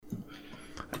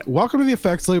Welcome to the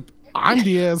Effects Loop. I'm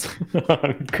Diaz.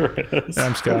 I'm Chris.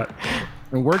 I'm Scott.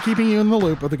 And we're keeping you in the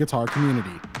loop of the guitar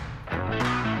community.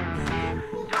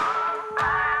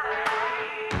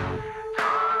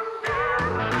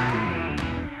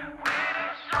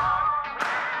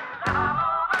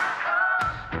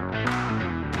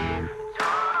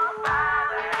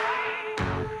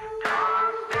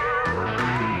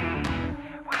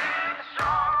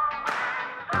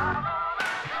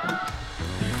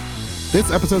 This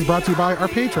episode is brought to you by our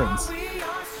patrons,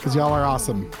 because y'all are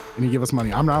awesome and you give us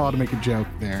money. I'm not allowed to make a joke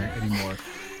there anymore.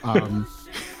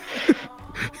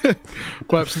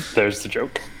 But There's the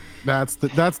joke. that's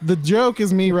the joke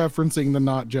is me referencing the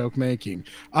not joke making.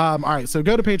 All right, so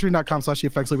go to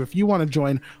patreon.com/theeffectsloop if you want to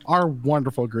join our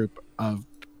wonderful group of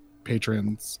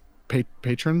patrons from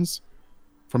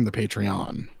the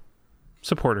Patreon.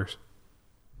 Supporters.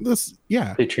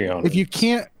 Patreon. If you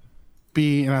can't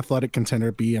be an athletic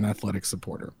contender, be an athletic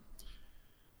supporter.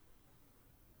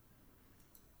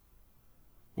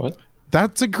 What?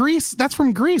 That's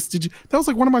from Grease. That was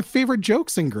like one of my favorite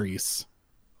jokes in Grease.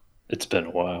 It's been a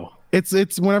while. It's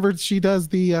whenever she does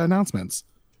the announcements.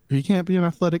 If you can't be an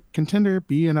athletic contender,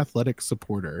 be an athletic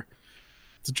supporter.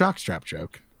 It's a jockstrap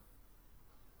joke.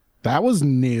 That was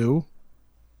new.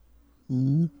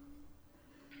 It's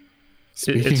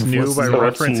new by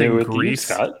referencing Grease.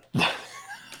 Scott?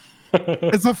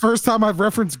 It's the first time I've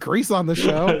referenced Grease on the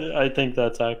show. I think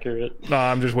that's accurate. No,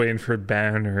 I'm just waiting for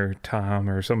Ben or Tom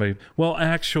or somebody. Well,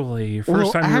 actually,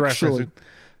 first time you reference it.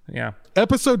 Yeah.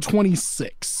 Episode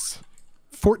 26,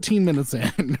 14 minutes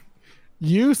in,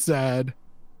 you said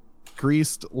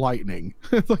greased lightning.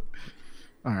 It's like,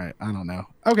 all right, I don't know.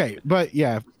 Okay, but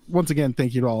yeah, once again,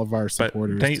 thank you to all of our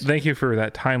supporters. Thank you for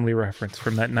that timely reference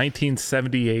from that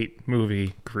 1978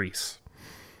 movie, Grease.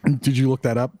 Did you look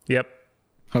that up? Yep.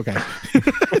 Okay.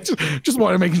 just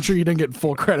wanted to make sure you didn't get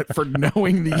full credit for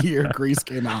knowing the year Grease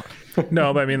came out.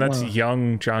 No, but I mean, that's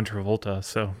young John Travolta,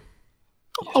 so.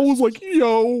 I was like,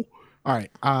 yo. All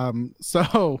right.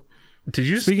 So. Did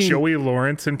you just Joey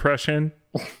Lawrence impression?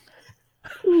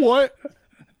 What?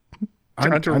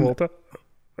 John Travolta?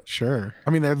 Sure.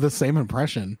 I mean, they're the same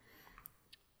impression.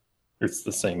 It's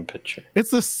the same picture.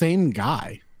 It's the same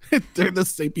guy. They're the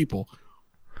same people.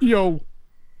 Yo.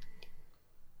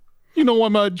 You know,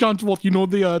 I'm John Travolta. You know,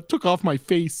 they took off my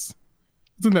face.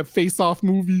 It's in that Face Off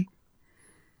movie.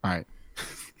 All right.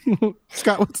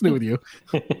 Scott, what's new with you?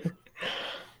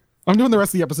 I'm doing the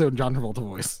rest of the episode in John Travolta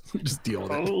voice. Just deal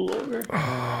with it. Oh, Lord.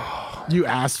 You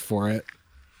asked for it.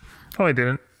 Oh, I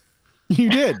didn't. You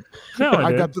did. No,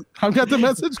 I did. I've got the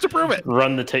message to prove it.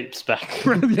 Run the tapes back.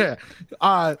 Yeah.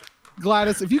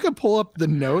 Gladys, if you could pull up the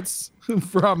notes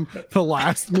from the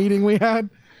last meeting we had,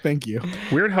 thank you.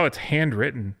 Weird how it's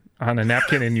handwritten on a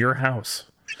napkin in your house.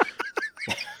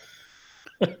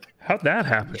 How'd that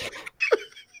happen?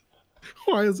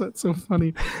 Why is that so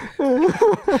funny?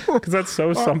 Because that's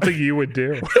something you would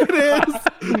do. It is.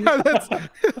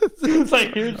 It's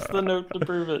like, here's the note to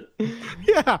prove it.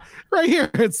 Yeah, right here.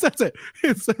 It says it.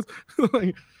 It says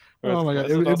like, oh my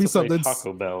god, it'd be something.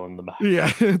 Taco Bell in the back.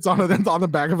 Yeah, it's on the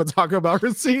back of a Taco Bell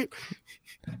receipt.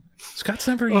 Scott's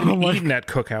never even eaten at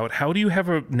Cookout. How do you have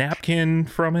a napkin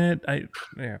from it?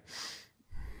 Yeah.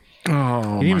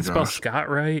 Oh, you didn't even spell Scott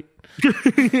right.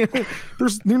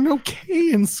 There's no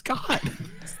K in Scott.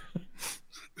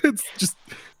 It's just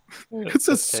it's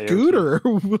a scooter.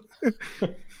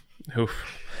 Oof.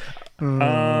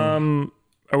 Are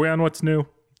we on what's new?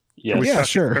 Yes.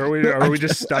 Sure. Are we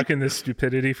just stuck in this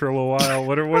stupidity for a little while?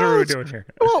 What are we doing here?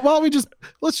 Well,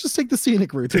 let's just take the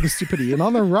scenic route to the stupidity. And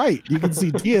on the right, you can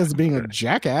see Diaz being a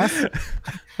jackass.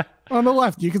 On the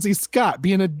left, you can see Scott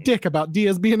being a dick about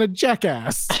Diaz being a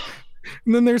jackass.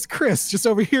 And then there's Chris just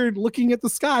over here looking at the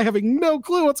sky, having no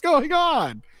clue what's going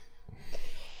on.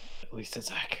 At least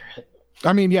it's accurate.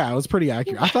 I mean, yeah, it was pretty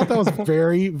accurate. I thought that was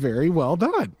very, very well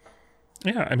done.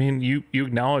 Yeah, I mean, you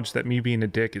acknowledge that me being a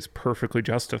dick is perfectly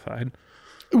justified.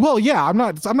 Well, yeah, I'm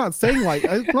not saying like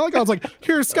I was like,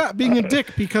 here's Scott being a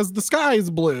dick because the sky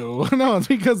is blue. No, it's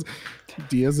because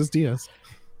Diaz is Diaz.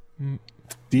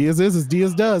 Diaz is as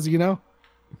Diaz does, you know.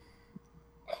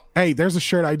 Hey, there's a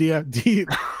shirt idea.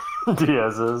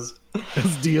 Diaz's.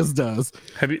 As Diaz does.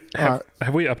 Have we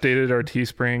updated our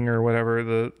Teespring or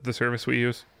whatever the service we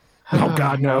use? Oh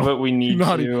God, no! But we need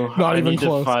not to. Not even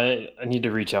close. I need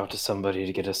to reach out to somebody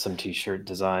to get us some T-shirt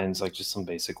designs, like just some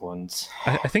basic ones.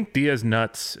 I think Diaz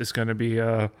Nuts is going to be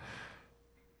a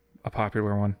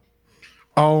popular one.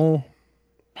 Oh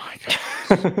my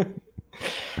God!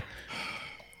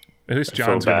 At least I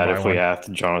feel bad if we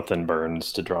asked Jonathan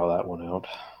Burns to draw that one out.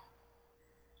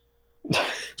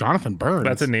 Jonathan Burns.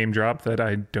 That's a name drop that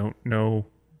I don't know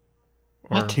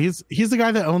Fuck, he's the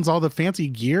guy that owns all the fancy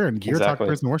gear and Gear Talk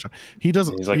Prison Workshop. He's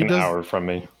like an hour from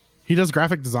me. He does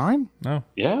graphic design? No.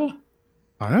 Yeah.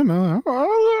 I don't know.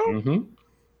 Mm-hmm.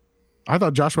 I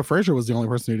thought Joshua Frazier was the only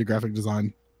person who did graphic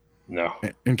design. No.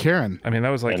 And Karen. I mean, that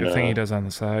was like the thing he does on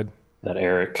the side. That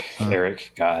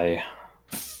Eric guy.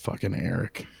 Fucking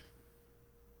Eric.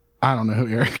 I don't know who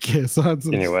Eric is.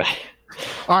 Anyway.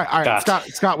 All right.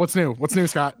 Scott, what's new? What's new,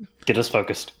 Scott? Get us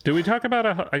focused. Did we talk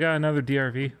about I got another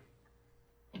DRV?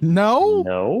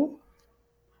 No.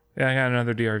 Yeah, I got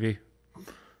another DRV.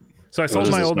 So I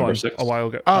sold my old one 6? a while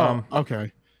ago.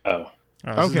 Okay. Oh.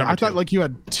 Okay, I thought like you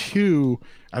had two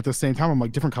at the same time. I'm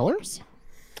like, different colors?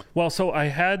 Well, so I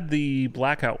had the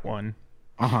blackout one.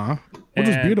 Which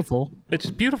is beautiful.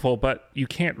 It's beautiful, but you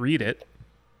can't read it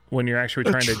when you're actually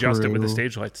trying to adjust it with the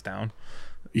stage lights down.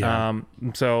 Yeah.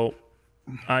 So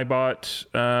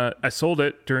I sold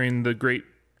it during the great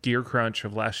gear crunch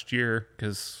of last year,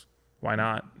 because why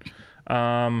not?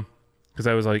 Because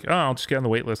I was like, oh, I'll just get on the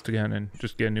wait list again and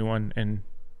just get a new one and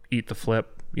eat the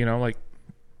flip. You know, like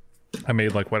I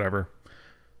made like whatever,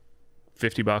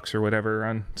 $50 or whatever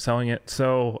on selling it.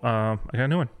 So I got a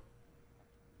new one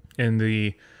in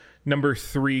the number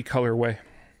 3 colorway,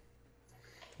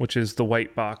 which is the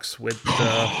white box with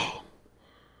the.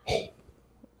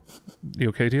 You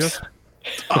okay, Diaz?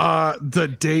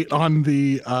 The date on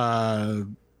the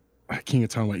King of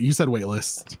Town wait. You said wait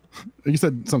list. You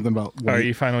said something about wait. Are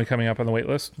you finally coming up on the wait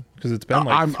list? Because it's been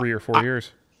like 3 or 4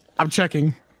 years. I'm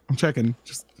checking.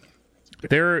 Just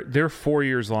they're 4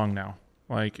 years long now.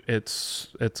 Like it's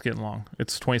getting long.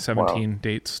 It's 2017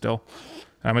 dates still.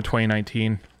 I'm a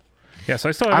 2019. Yeah, so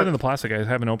I still have it in the plastic. I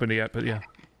haven't opened it yet, but yeah.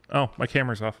 Oh, my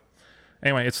camera's off.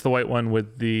 Anyway, it's the white one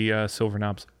with the silver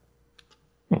knobs.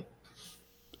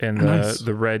 And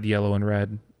the red, yellow, and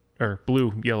red, or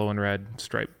blue, yellow, and red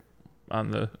stripe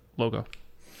on the logo,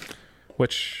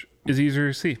 which is easier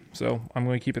to see. So I'm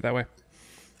going to keep it that way.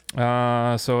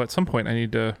 So at some point, I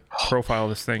need to profile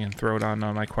this thing and throw it on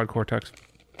my Quad Cortex.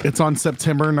 It's on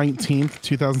September 19th,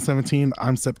 2017.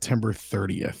 I'm September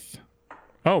 30th.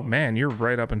 Oh, man, you're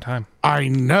right up in time. I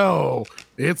know.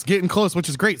 It's getting close, which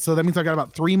is great. So that means I got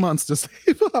about 3 months to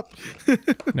save up.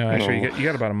 No, actually, you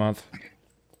got about a month.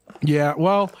 Yeah,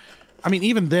 well, I mean,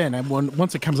 even then,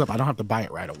 once it comes up, I don't have to buy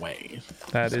it right away.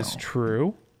 That is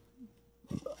true.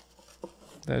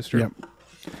 That is true. Yep.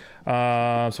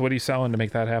 So what are you selling to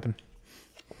make that happen?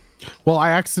 Well,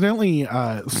 I accidentally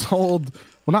sold...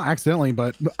 Well, not accidentally,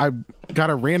 but I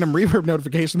got a random reverb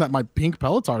notification that my pink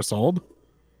Pelotar sold.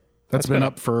 That's been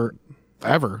up for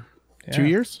ever. Yeah. 2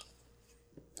 years?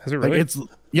 Has it really? It's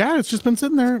just been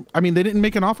sitting there. I mean, they didn't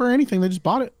make an offer or anything. They just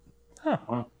bought it. Huh.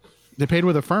 Wow. They paid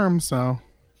with a firm, so.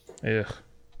 Ugh.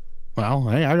 Well,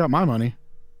 hey, I got my money.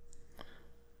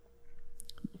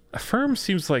 A firm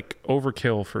seems like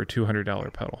overkill for a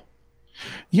 $200 pedal.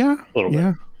 Yeah. A little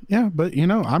bit. Yeah, but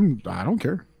I don't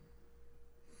care.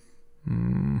 I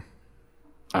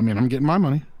mean, I'm getting my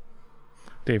money.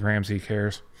 Dave Ramsey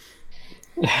cares.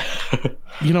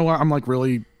 You know what? I'm like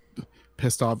really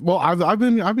pissed off. Well,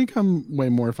 I've become way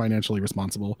more financially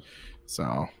responsible,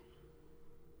 so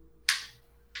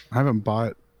I haven't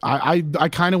bought. I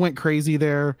kind of went crazy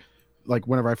there, like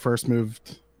whenever I first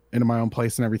moved into my own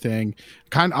place and everything.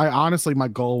 I honestly, my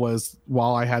goal was,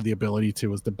 while I had the ability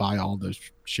to, was to buy all the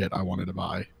shit I wanted to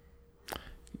buy.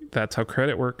 That's how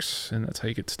credit works, and that's how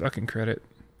you get stuck in credit.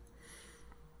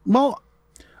 Well,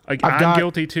 I'm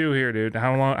guilty too here, dude.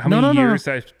 How many years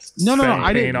I spent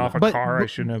paying off a car I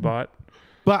shouldn't have bought?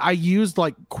 But I used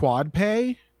like Quad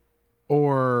Pay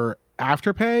or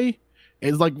Afterpay.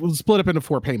 It's like we'll split up into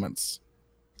 4 payments.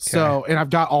 Okay. So, and I've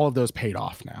got all of those paid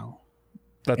off now.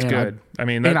 That's good. I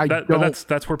mean,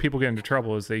 that's where people get into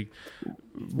trouble, is they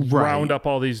round up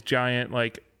all these giant,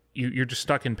 like, you're just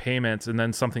stuck in payments, and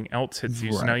then something else hits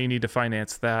you. So now you need to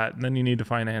finance that, and then you need to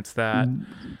finance that.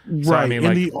 Right. So, I mean,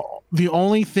 and the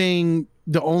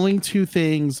only 2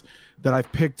 things that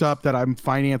I've picked up that I'm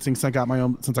financing since I got my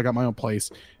own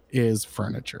place is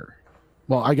furniture.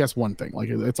 Well, I guess one thing, like,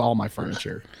 it's all my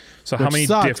furniture. So how many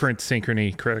different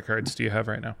Synchrony credit cards do you have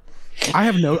right now? I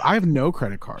have no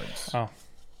credit cards. Oh.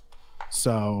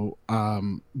 So,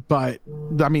 but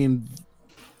I mean,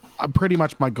 pretty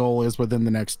much my goal is within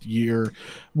the next year.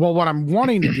 Well, what I'm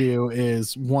wanting to do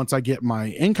is, once I get my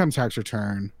income tax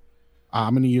return,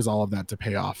 I'm going to use all of that to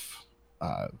pay off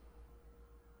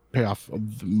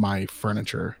my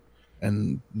furniture,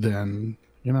 and then,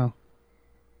 and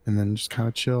then just kind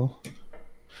of chill.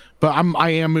 But I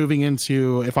am moving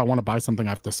into, if I want to buy something, I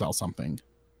have to sell something,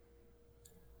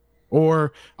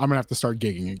 or I'm going to have to start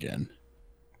gigging again.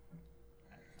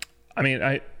 I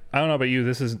mean, I don't know about you.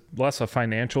 This is less a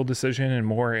financial decision and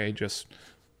more a just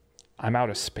I'm out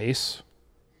of space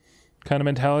kind of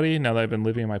mentality. Now that I've been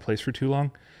living in my place for too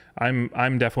long,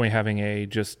 I'm definitely having a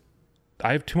just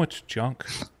I have too much junk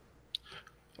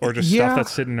or just stuff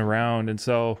that's sitting around, and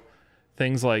so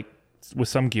things like with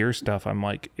some gear stuff, I'm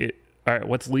like, all right,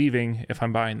 what's leaving if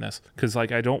I'm buying this? Because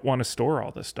like I don't want to store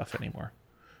all this stuff anymore.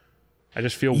 I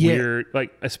just feel weird,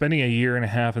 like spending a year and a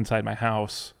half inside my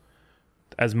house,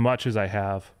 as much as I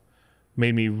have,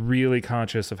 made me really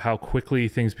conscious of how quickly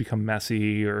things become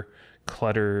messy or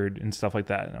cluttered and stuff like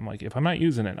that. And I'm like, if I'm not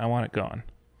using it, I want it gone.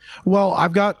 Well,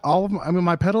 I've got all of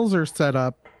my pedals are set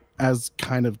up as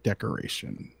kind of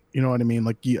decoration. You know what I mean?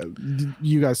 Like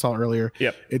you guys saw earlier.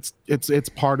 Yep. It's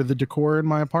part of the decor in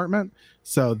my apartment,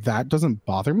 so that doesn't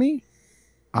bother me.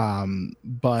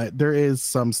 But there is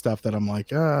some stuff that I'm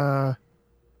like,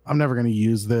 I'm never going to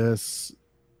use this.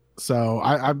 So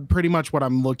I pretty much what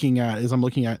I'm looking at is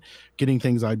getting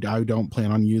things I don't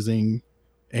plan on using.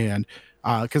 And,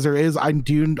 cause I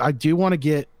do want to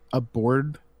get a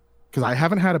board, cause I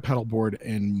haven't had a pedal board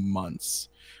in months.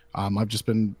 I've just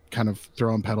been kind of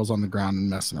throwing pedals on the ground and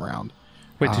messing around.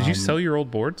 Wait, did you sell your old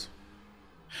boards?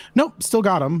 Nope. Still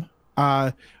got them.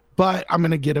 But I'm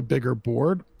going to get a bigger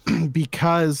board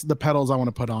because the pedals I want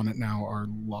to put on it now are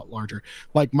a lot larger.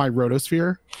 Like my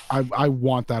Rotosphere, I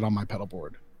want that on my pedal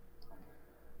board.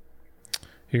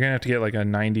 You're gonna have to get like a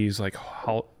 90s like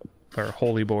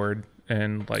holy board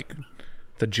and like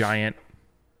the giant,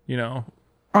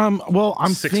 well,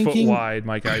 I'm 6 thinking, foot wide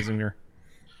Mike Eisinger.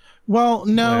 Well,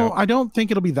 no, I don't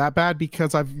think it'll be that bad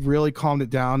because I've really calmed it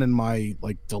down in my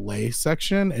like delay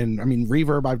section. And I mean,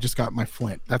 reverb, I've just got my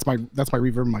Flint. That's my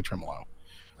reverb and my tremolo.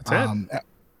 That's it.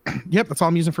 Yep, that's all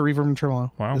I'm using for reverb and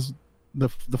tremolo. Wow. Is the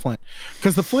Flint,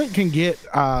 because the Flint can get.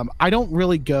 I don't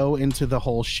really go into the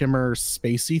whole shimmer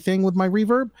spacey thing with my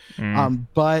reverb,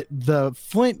 but the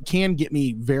Flint can get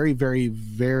me very, very,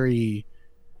 very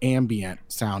ambient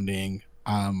sounding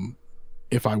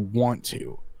if I want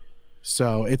to.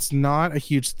 So it's not a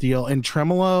huge deal. And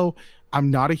tremolo,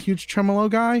 I'm not a huge tremolo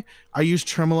guy. I use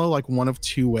tremolo like one of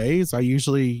two ways. I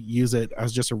usually use it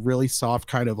as just a really soft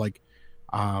kind of like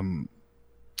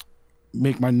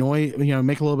make my noise,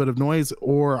 make a little bit of noise,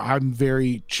 or I'm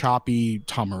very choppy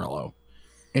Tom Morello.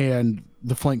 And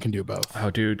the Flint can do both.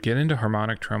 Oh, dude, get into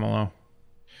harmonic tremolo.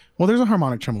 Well, there's a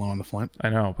harmonic tremolo on the Flint. I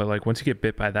know, but like once you get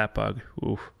bit by that bug,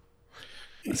 oof.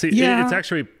 See, it's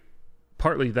actually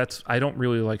partly that's I don't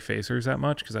really like phasers that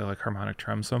much because I like harmonic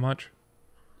trem so much.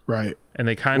 Right. And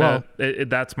they kind of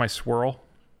that's my swirl.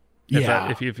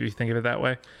 If you think of it that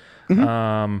way.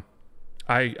 Mm-hmm.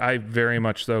 I very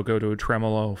much though go to a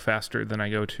tremolo faster than I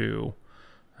go to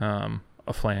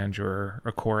a flange or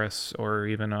a chorus or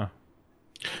even a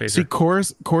phaser. See,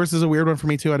 chorus is a weird one for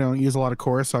me too. I don't use a lot of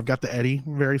chorus, so I've got the Eddy,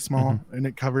 very small, and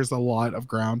it covers a lot of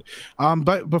ground.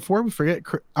 But before we forget,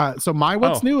 so my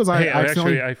what's new is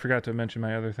I forgot to mention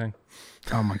my other thing.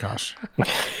 Oh my gosh.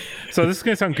 So this is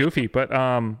gonna sound goofy, but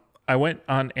I went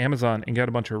on Amazon and got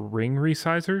a bunch of ring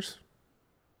resizers.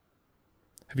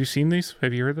 Have you seen these?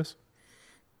 Have you heard this?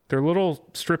 They're little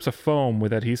strips of foam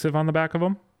with adhesive on the back of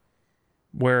them,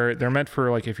 where they're meant for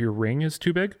like if your ring is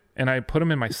too big. And I put them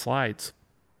in my slides.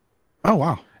 Oh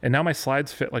wow! And now my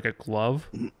slides fit like a glove,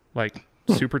 like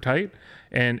super tight,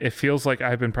 and it feels like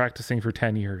I've been practicing for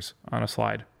 10 years on a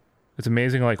slide. It's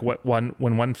amazing, like when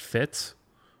one fits,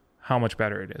 how much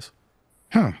better it is.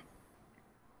 Huh.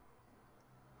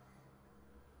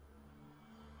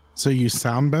 So you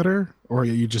sound better, or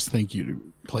you just think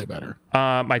you play better?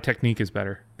 My technique is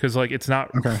better because like it's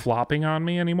not flopping on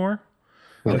me anymore.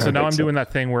 Okay. And so now I'm doing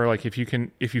that thing where like if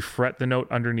you fret the note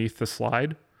underneath the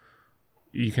slide,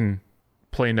 you can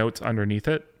play notes underneath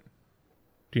it.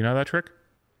 Do you know that trick?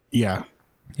 Yeah.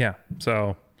 Yeah.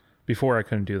 So before I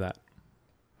couldn't do that.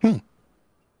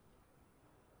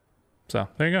 So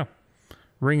there you go.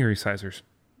 Ring resizers.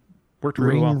 Worked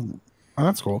really well. Oh,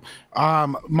 that's cool.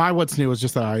 My what's new is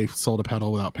just that I sold a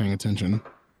pedal without paying attention.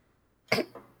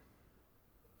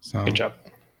 So good job.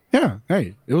 Yeah.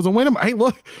 Hey, it was a win. Hey,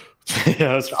 look.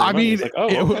 Yeah, I mean,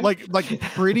 like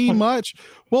pretty much.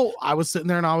 Well, I was sitting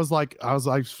there and I was like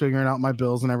figuring out my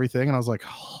bills and everything, and I was like,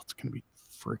 oh, it's gonna be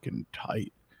freaking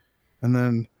tight. And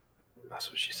then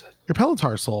that's what she said. Your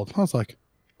Pelotar sold. I was like,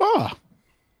 oh,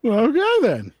 okay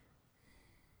then.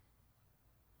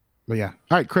 But yeah.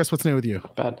 All right, Chris, what's new with you?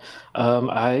 Bad.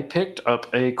 I picked up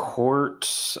a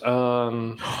Quartz.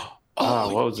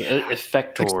 What was it?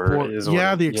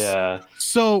 Effector.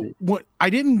 So what I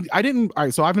didn't. All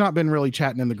right. So I've not been really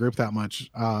chatting in the group that much.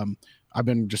 I've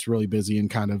been just really busy and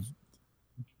kind of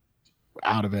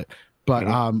out of it.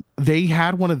 But they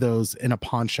had one of those in a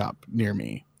pawn shop near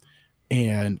me,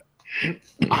 and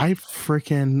I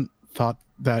freaking thought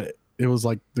that it was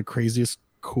like the craziest,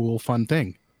 cool, fun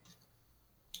thing.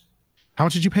 How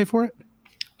much did you pay for it?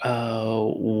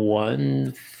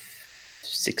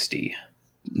 160.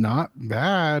 Not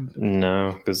bad.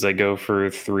 No, because they go for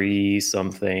 3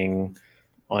 something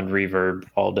on Reverb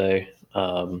all day.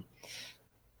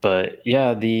 But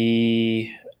yeah,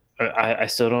 I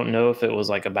still don't know if it was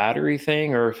like a battery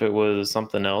thing or if it was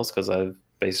something else, because I've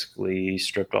basically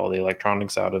stripped all the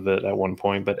electronics out of it at one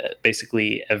point. But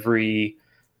basically every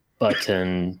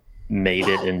button made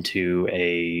it into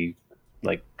a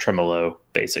like tremolo,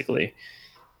 basically.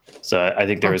 So I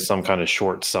think there was some kind of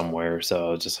short somewhere. So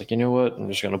I was just like, you know what? I'm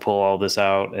just going to pull all this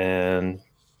out and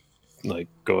like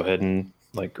go ahead and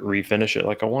like refinish it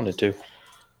like I wanted to.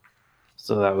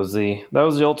 So that was the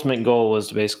ultimate goal, was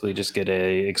to basically just get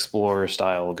a Explorer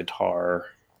style guitar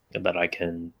that I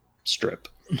can strip.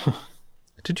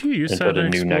 Did you use and that put a in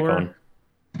new neck Explorer? on.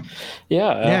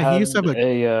 Yeah, Yeah, he used to have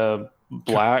a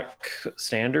black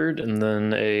standard and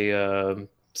then a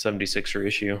 76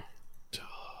 reissue.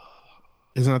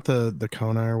 Isn't that the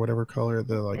Kona or whatever color?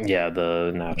 The like Yeah,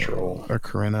 the natural. or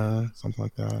Corinna, something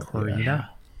like that. Corina.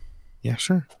 Yeah,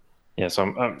 sure. Yeah, so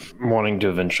I'm wanting to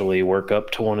eventually work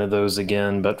up to one of those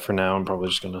again, but for now I'm probably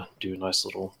just going to do a nice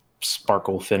little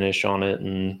sparkle finish on it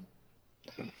and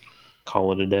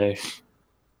call it a day.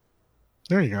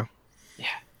 There you go.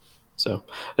 So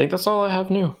I think that's all I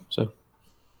have new. So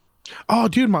Oh,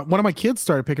 dude, one of my kids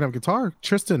started picking up guitar.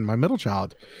 Tristan, my middle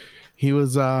child, he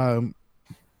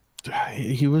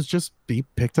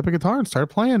picked up a guitar and started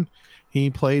playing. He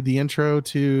played the intro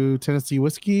to Tennessee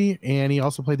Whiskey, and he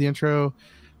also played the intro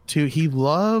to. He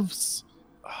loves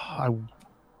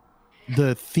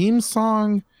the theme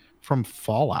song from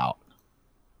Fallout.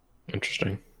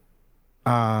 interesting.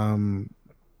 Couldn't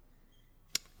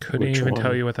Which even one?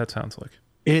 tell you what that sounds like.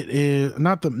 It is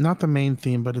not the main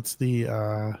theme, but it's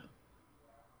the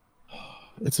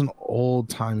it's an old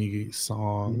timey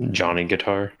song. Johnny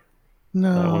Guitar.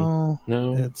 No,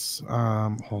 No, it's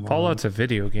hold on. Fallout's a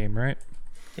video game, right?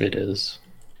 it is.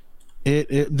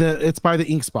 It's by the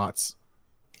Ink Spots.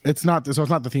 It's not so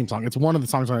it's not the theme song. It's one of the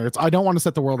songs on it. It's I Don't Want to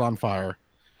Set the World on Fire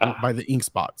by the Ink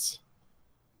Spots.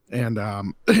 And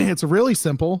it's really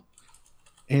simple,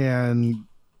 and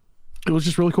it was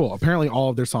just really cool. Apparently all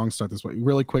of their songs start this way.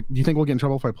 Really quick. Do you think we'll get in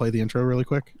trouble if I play the intro really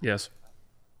quick? Yes.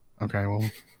 Okay, well, do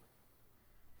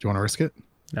you want to risk it?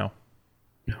 No.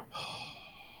 I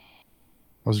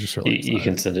was just really You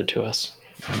can send it to us.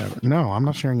 No, I'm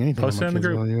not sharing anything. Post it in the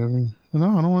group.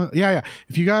 No, I don't want. Yeah.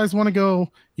 If you guys want to go,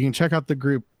 you can check out the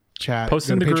group chat. Post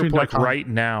Go in to the group like patreon.com. right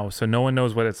now, so no one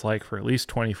knows what it's like for at least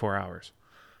 24 hours.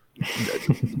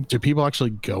 Do people actually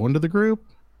go into the group?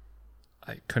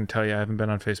 I couldn't tell you. I haven't been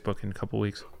on Facebook in a couple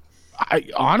weeks. I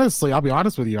honestly, I'll be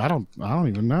honest with you. I don't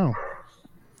even know.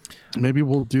 Maybe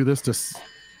we'll do this to.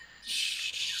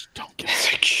 Shh, don't get.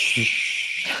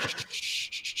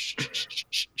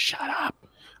 Shut up.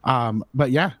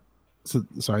 But yeah. So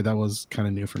sorry, that was kind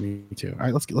of new for me too. All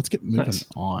right, let's get moving Nice.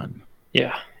 on.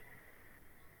 Yeah.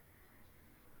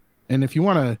 And if you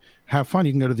want to have fun,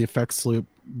 you can go to the Effects Loop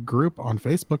group on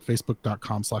Facebook,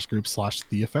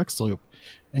 facebook.com/group/the Effects Loop,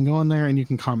 and go in there and you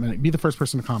can comment. Be the first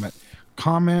person to comment.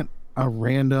 Comment a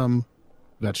random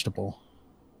vegetable.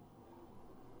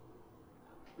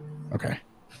 Okay.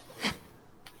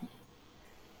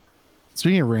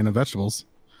 Speaking of random vegetables,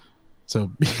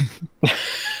 so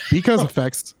because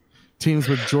Effects teams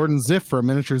with Jordan Ziff for a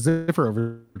miniature Ziffer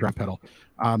overdrive pedal.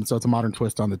 So it's a modern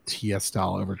twist on the TS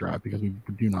style overdrive because we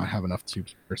do not have enough tube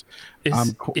speakers.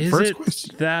 Is First it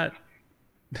question. that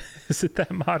is it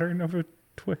that modern of a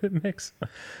twist?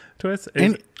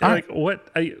 And Like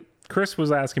what? Chris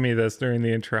was asking me this during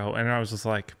the intro, and I was just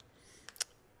like,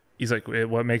 he's like,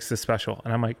 "What makes this special?"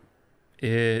 And I'm like,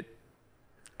 I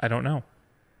don't know.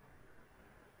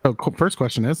 So first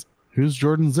question is, who's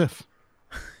Jordan Ziff?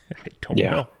 I don't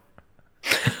Yeah. know.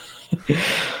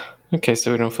 Okay,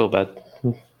 so we don't feel bad.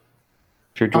 If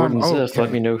you're Jordan Ziff, okay.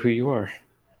 let me know who you are.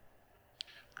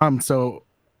 So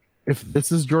if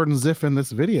this is Jordan Ziff in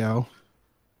this video,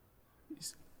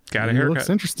 Got a he haircut. looks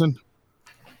interesting.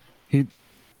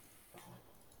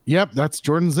 Yep, that's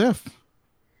Jordan Ziff.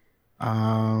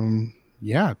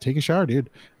 Yeah, take a shower, dude.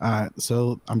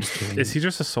 So I'm just kidding. Is he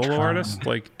just a solo artist?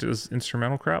 Like, does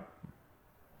instrumental crap?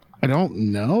 I don't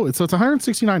know. It's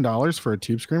 $169 for a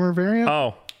Tube Screamer variant.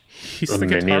 Oh, he's A the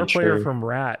guitar player miniature. from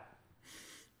Rat.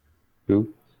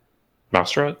 Who?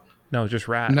 Mouse Rat? No, just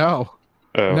Rat. Oh,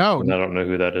 No, No. I don't know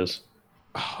who that is.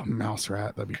 oh, Mouse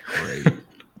Rat. That'd be great.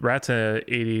 Rat's a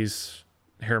 80s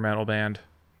hair metal band.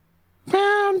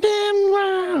 Round and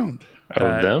round.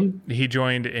 Oh, them? He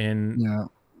joined in. Yeah.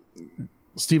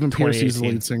 Stephen Pierce, he's the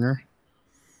 2018. lead singer.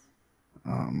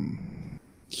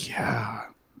 Yeah.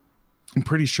 I'm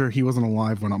pretty sure he wasn't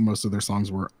alive when most of their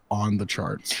songs were on the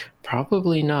charts.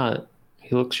 Probably not.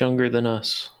 He looks younger than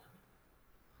us.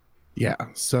 Yeah.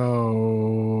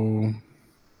 So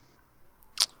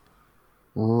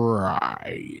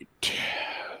right.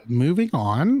 Moving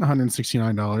on,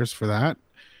 $169 for that.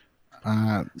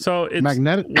 So it's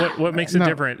Magnetic. what makes it No.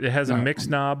 different. It has a mix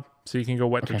knob, so you can go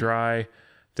wet to dry.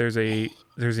 There's an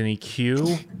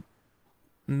EQ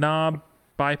knob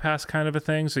bypass kind of a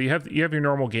thing. So you have your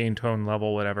normal gain, tone,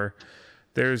 level, whatever.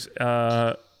 There's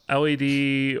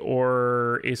LED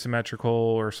or asymmetrical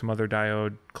or some other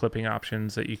diode clipping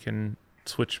options that you can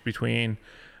switch between.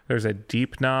 There's a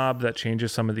deep knob that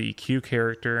changes some of the EQ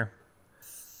character.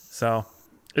 So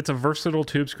it's a versatile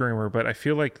tube screamer, but I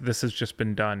feel like this has just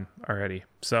been done already.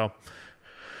 So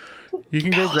you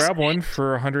can go grab one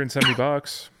for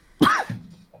 $170.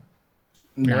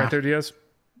 You're right there, Diaz?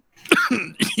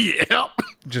 Yeah.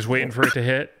 Just waiting for it to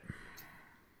hit.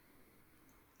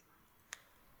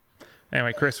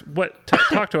 Anyway, Chris,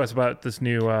 talk to us about this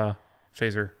new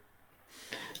phaser.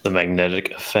 The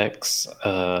Magnetic Effects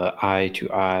eye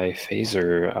to eye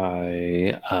phaser.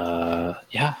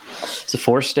 It's a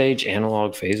 4-stage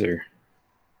analog phaser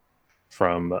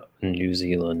from New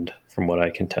Zealand, from what I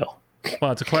can tell.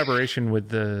 Well, it's a collaboration with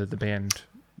the band,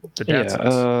 the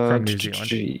Dadsons from New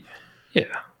Zealand. Yeah.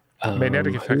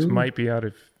 Magnetic Effects might be out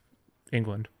of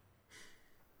England.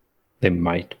 They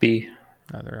might be.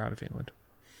 No, they're out of England.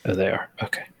 Oh, they are.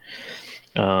 Okay.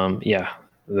 Yeah.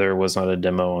 There was not a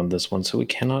demo on this one, so we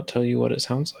cannot tell you what it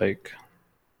sounds like.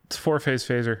 It's 4-phase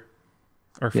phaser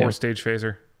or 4-stage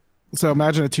phaser. So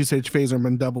imagine a 2-stage phaser and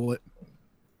then double it.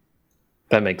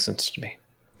 That makes sense to me.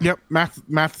 Yep.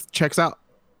 Math checks out.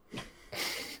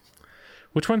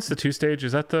 Which one's the 2-stage?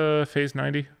 Is that the phase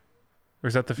 90? Or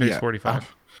is that the phase Yeah.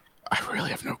 45? I really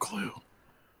have no clue.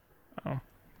 Oh.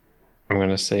 I'm going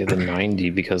to say the 90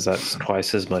 because that's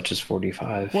twice as much as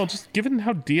 45. Well, just given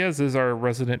how Diaz is our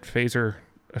resident phaser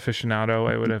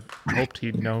aficionado, I would have hoped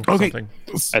he'd know Okay. something.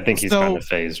 I think he's So, kind of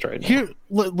phased right now. Here,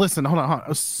 listen, hold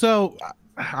on. So,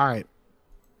 all right.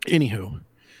 Anywho,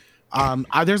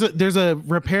 there's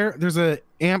a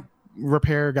amp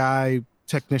repair guy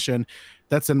technician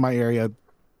that's in my area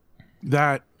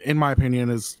that, in my opinion,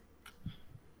 is.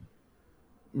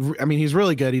 I mean, he's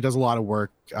really good. He does a lot of work.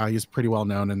 He's pretty well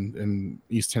known in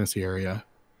East Tennessee area,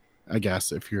 I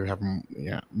guess, if you're having,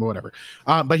 whatever.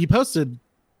 But he posted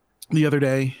the other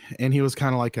day, and he was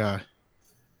kind of like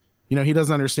he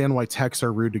doesn't understand why techs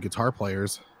are rude to guitar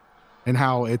players, and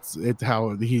how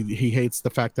he hates the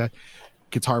fact that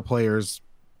guitar players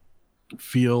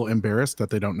feel embarrassed that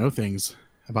they don't know things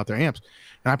about their amps.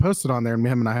 And I posted on there, and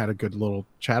him and I had a good little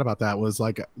chat about that. Was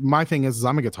like, my thing is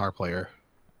I'm a guitar player.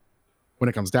 When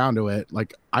it comes down to it,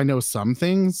 like, I know some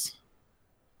things,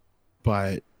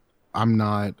 but I'm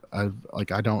not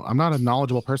I'm not a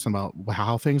knowledgeable person about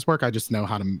how things work. I just know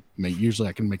how to usually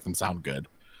I can make them sound good.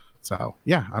 So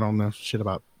yeah, I don't know shit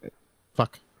about it.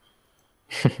 Fuck.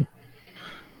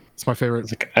 It's my favorite.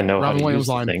 It's like, I know Robin how to Williams use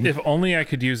the line. thing. If only I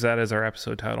could use that as our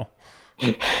episode title.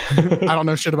 I don't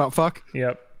know shit about fuck.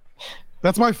 Yep.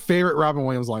 That's my favorite Robin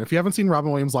Williams line. If you haven't seen Robin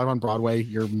Williams live on Broadway,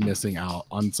 you're missing out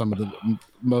on some of the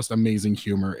most amazing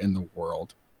humor in the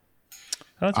world.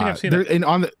 I don't think I've seen it. And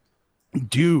on the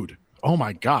dude, oh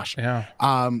my gosh. Yeah.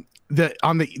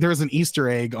 There's an Easter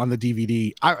egg on the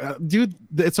DVD.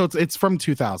 It's from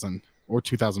 2000 or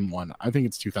 2001. I think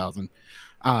it's 2000.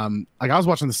 Like, I was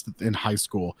watching this in high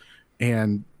school,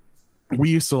 and we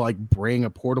used to like bring a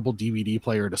portable DVD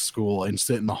player to school and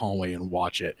sit in the hallway and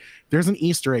watch it. There's an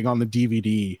Easter egg on the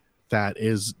DVD that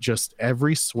is just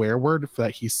every swear word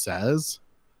that he says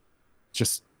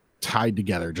just tied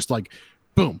together, just like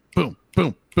boom, boom,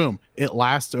 boom, boom. It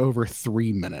lasts over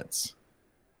 3 minutes.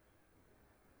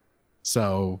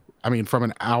 So, I mean, from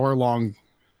an hour-long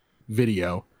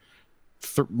video,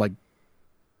 like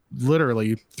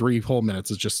literally 3 whole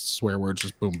minutes is just swear words,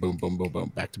 just boom, boom, boom, boom,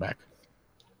 boom, back to back.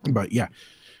 But yeah.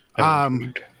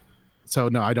 So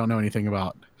no, I don't know anything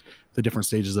about the different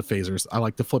stages of phasers. I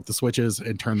like to flip the switches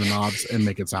and turn the knobs and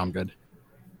make it sound good.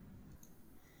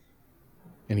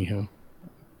 Anywho,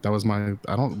 that was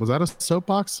was that a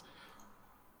soapbox?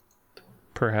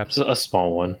 Perhaps. A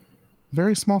small one.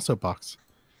 Very small soapbox.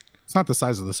 It's not the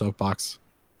size of the soapbox.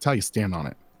 It's how you stand on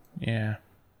it. Yeah.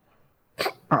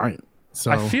 All right.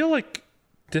 So I feel like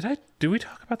did we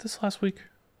talk about this last week?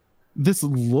 this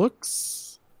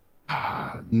looks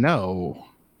no.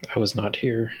 I was not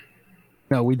here.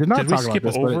 No, we did not Did we talk skip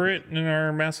about this. over it in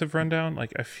our massive rundown?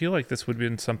 Like, I feel like this would have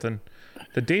been something.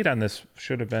 The date on this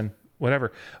should have been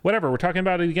whatever. We're talking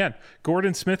about it again.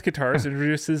 Gordon Smith Guitars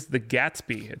introduces the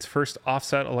Gatsby, its first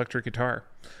offset electric guitar,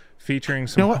 featuring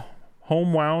some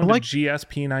home wound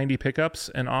GSP 90 pickups,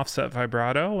 an offset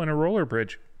vibrato, and a roller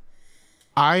bridge.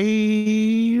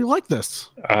 I like this.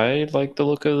 I like the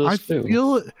look of this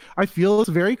too. I feel it's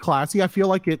very classy. I feel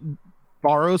like it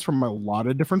borrows from a lot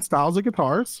of different styles of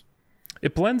guitars.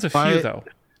 It blends a few though,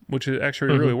 which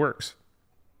actually really works.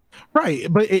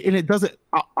 Right, but it doesn't.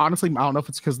 Honestly, I don't know if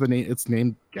it's because it's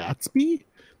named Gatsby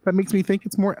that makes me think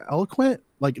it's more eloquent.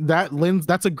 Like that lens,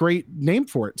 that's a great name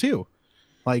for it too.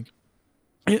 Like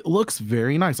it looks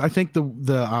very nice. I think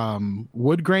the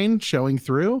wood grain showing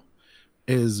through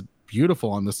is beautiful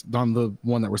on the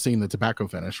one that we're seeing, the tobacco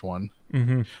finish one.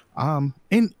 Mm-hmm.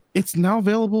 And it's now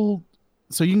available,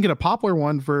 so you can get a poplar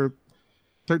one for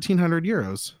 1,300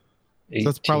 euros. So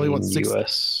that's probably what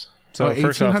US. So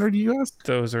 1,800 US.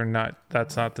 Those are not.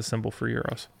 That's not the symbol for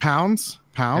euros. Pounds.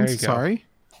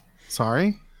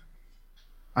 Sorry.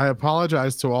 I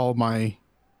apologize to all my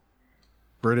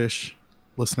British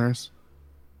listeners.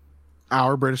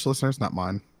 Our British listeners, not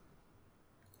mine.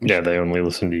 Yeah, they only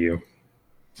listen to you.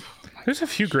 There's a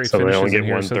few great so finishes they only get in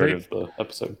here. 1/3 of the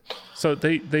episode. So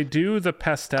they do the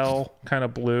pastel kind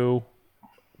of blue,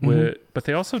 but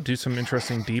they also do some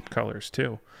interesting deep colors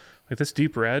too. Like this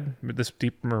deep red, this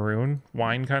deep maroon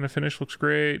wine kind of finish looks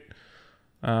great.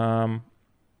 White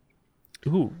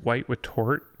with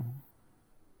tort.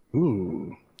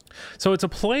 Ooh. So it's a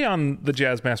play on the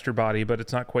Jazzmaster body, but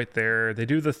it's not quite there. They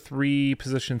do the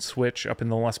 3-position switch up in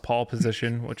the Les Paul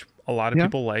position, which a lot of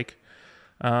people like.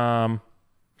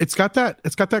 It's got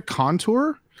that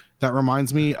contour that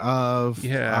reminds me of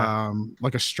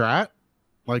like a Strat,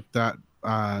 like that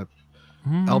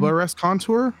elbow rest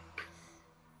contour.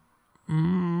 It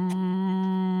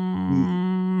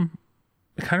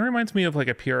kind of reminds me of like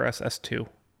a PRS S2.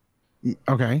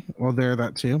 Okay, well, they're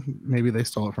that too. Maybe they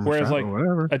stole it from a Strat like or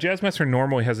whatever. A Jazzmaster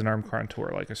normally has an arm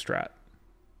contour like a Strat.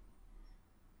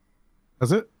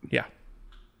 Does it? Yeah.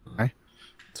 Okay.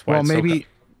 That's why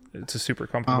it's a super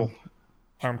comfortable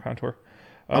arm contour.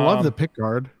 I love the pick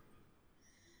guard.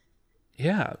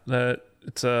 Yeah,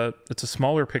 it's a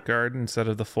smaller pick guard instead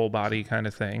of the full body kind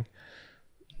of thing.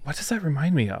 What does that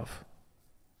remind me of?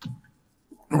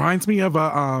 Reminds me of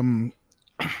a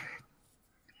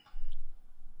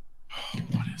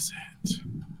what is it?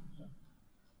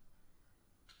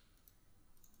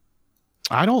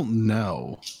 I don't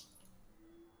know.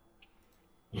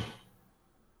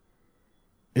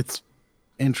 It's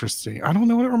interesting. I don't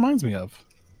know what it reminds me of.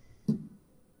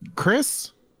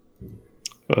 Chris?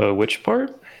 Which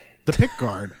part? The pick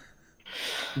guard.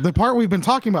 The part we've been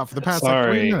talking about for the past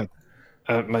 3 minutes.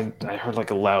 I heard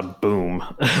like a loud boom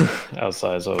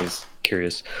outside, so I was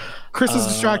curious. Chris is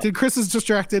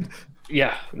distracted.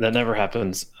 Yeah, that never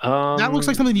happens. That looks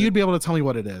like something you'd be able to tell me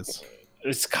what it is.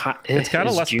 It's got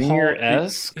a Les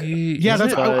Junior-esque. Yeah,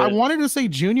 I wanted to say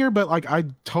Junior, but like I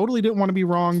totally didn't want to be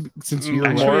wrong since you're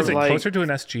actually, is it closer to an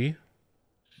SG?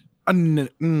 No.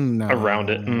 A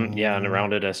rounded, and a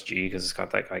rounded SG because it's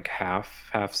got that like half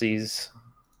C's.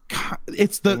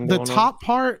 It's the top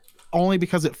part only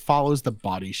because it follows the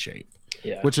body shape,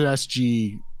 which an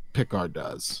SG pickguard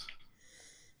does.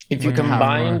 If you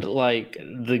combined like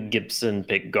the Gibson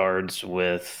pick guards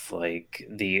with like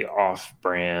the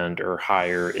off-brand or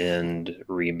higher end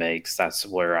remakes, that's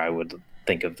where I would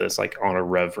think of this, like on a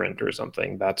Reverend or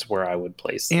something. That's where I would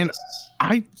place this.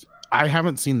 I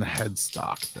haven't seen the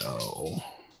headstock though.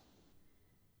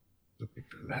 The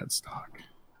picture of the headstock.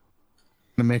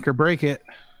 The make or break it.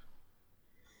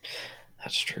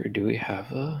 That's true. Do we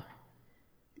have a?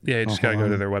 Yeah, you just gotta go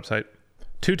to their website.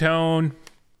 Two-tone.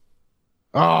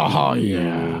 Oh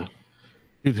yeah,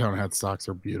 two-tone headstocks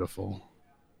are beautiful.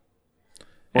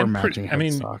 Or matching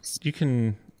headstocks. You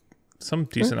can some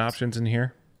decent options in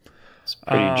here. It's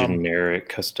pretty generic,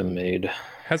 custom made.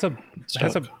 Has a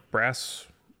brass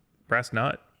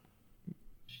nut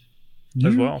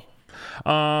as well.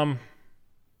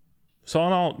 So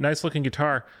all nice looking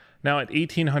guitar. Now at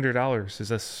 $1,800, is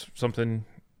this something?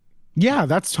 Yeah,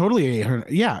 that's totally $800.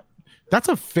 Yeah, that's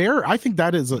a fair. I think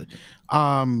that is a.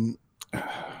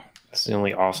 That's the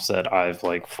only offset I've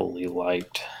like fully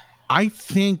liked. I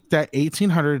think that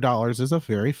 $1,800 is a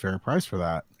very fair price for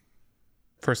that.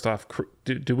 First off,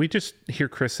 do we just hear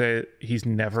Chris say he's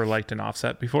never liked an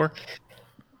offset before?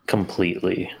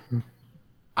 Completely.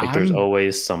 Like there's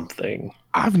always something.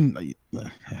 I don't know.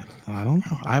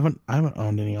 I haven't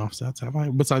owned any offsets, have I?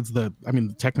 Besides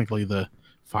technically the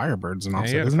Firebird's an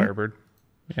offset. Yeah, isn't Firebird.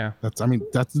 Yeah.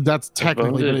 That's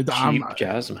technically, Voted but cheap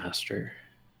Jazzmaster.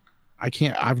 I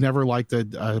can't. I've never liked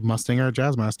a Mustang or a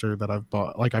Jazzmaster that I've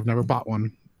bought. Like I've never bought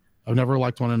one. I've never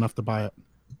liked one enough to buy it.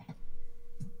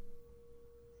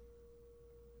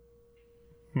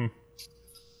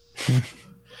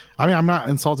 I mean, I'm not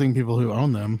insulting people who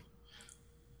own them,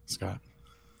 Scott.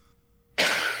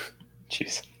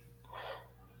 Jeez.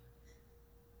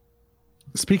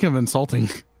 Speaking of insulting,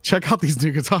 check out these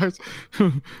new guitars.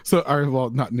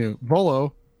 Not new.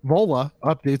 Vola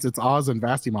updates its Oz and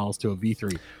Vasti models to a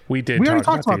V3. We already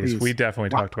talk about these. We definitely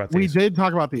talked about We these. did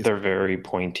talk about these. They're very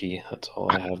pointy. That's all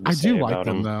I have to I say do about like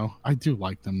them though. I do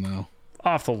like them though.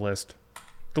 Off the list.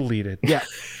 Deleted. Yeah.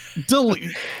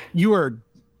 Delete. Your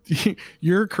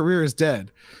career is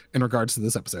dead in regards to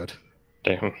this episode.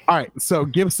 Damn. All right, so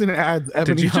Gibson adds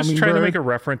Ebony Did you just try to Hummingbird. make a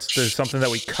reference to something that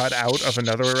we cut out of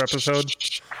another episode?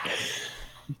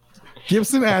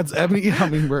 Gibson adds Ebony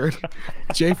Hummingbird,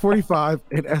 J45,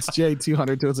 and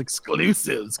SJ200 to its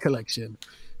exclusives collection.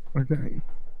 Okay.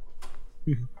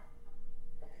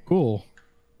 Cool.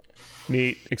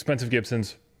 Neat. Expensive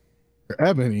Gibsons.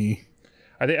 Ebony.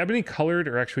 Are they ebony colored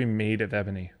or actually made of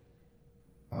ebony?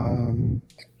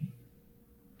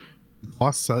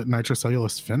 Plus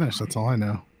nitrocellulose finish. That's all I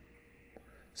know.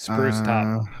 Spruce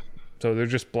top. So they're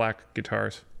just black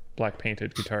guitars. Black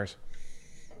painted guitars.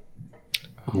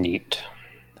 Neat.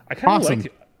 I kind of Awesome.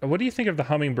 like. What do you think of the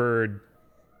Hummingbird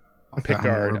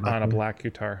pickguard on a black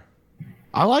guitar?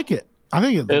 I like it. I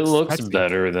think It looks sexy.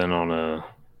 better than on a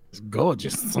It's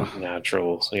gorgeous.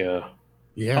 natural. Yeah.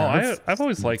 Yeah. I've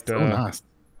always liked so nice.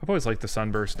 I've always liked the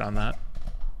sunburst on that.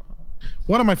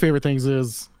 One of my favorite things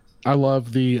is I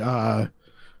love the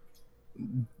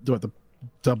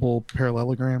double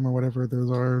parallelogram or whatever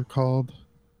those are called.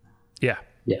 Yeah,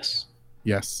 Yes.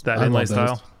 Yes, that I inlay love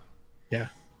those. style Yeah,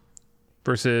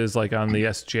 versus like on the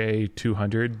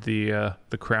SJ200,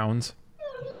 the crowns.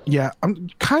 yeah.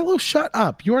 Kylo, shut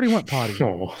up! You already went potty.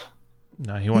 Oh.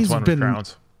 No, he wants He's one been- with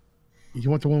crowns. You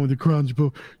want the one with the crowns,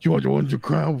 bro? You want the one with the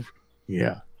crowns?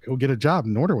 Yeah. Go get a job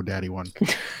and order with Daddy one.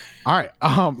 All right.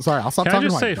 Sorry, I'll stop Can I talking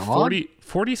just about say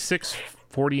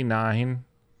 46.49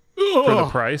 for the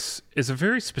price is a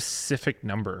very specific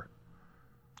number.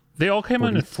 They all came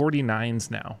in at 49s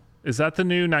now. Is that the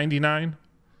new 99?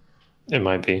 It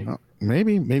might be.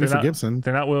 Maybe for Gibson.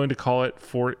 They're not willing to call it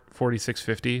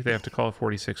 46.50. They have to call it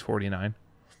 46.49.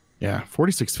 Yeah,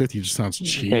 46.50 just sounds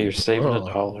cheap. Yeah, you're saving Ugh.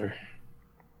 $1.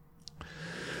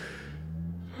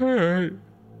 All right.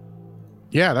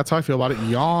 Yeah, that's how I feel about it.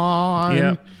 Yawn.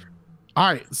 Yeah. All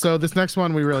right, so this next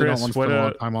one we really Chris, don't want to spend a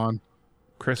long time on.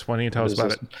 Chris, why don't you tell us What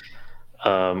about is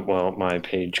it? Well, my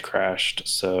page crashed.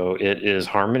 So it is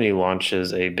Harmony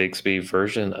launches a Bigsby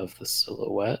version of the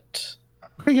Silhouette.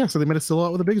 Okay, yeah, so they made a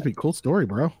silhouette with a Bigsby. Cool story,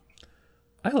 bro.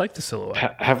 I like the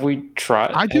silhouette. Have we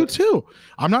tried? I do too.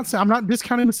 I'm not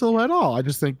discounting the silhouette at all. I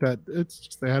just think that it's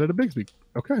just they added a Bigsby.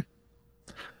 Okay.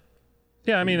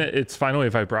 Yeah, I mean, it's finally a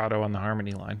vibrato on the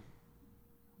Harmony line.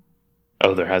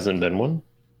 Oh, there hasn't been one?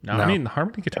 No, No. I mean, the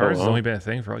Harmony guitars has wow. only been a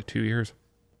thing for like 2 years.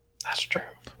 That's true.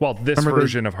 Well, this Remember the-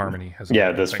 version of Harmony has. only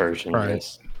Yeah, been a this thing. version, Right.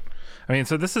 yes. I mean,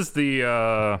 so this is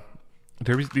the.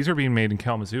 These are being made in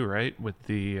Kalamazoo, right? With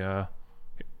the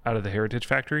out of the Heritage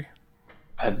Factory.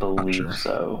 I believe sure.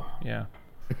 so. Yeah.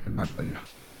 Not bad.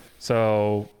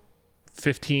 So,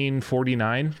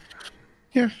 1549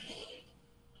 Yeah.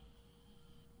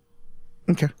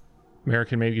 Okay.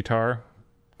 American-made guitar,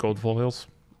 gold foils,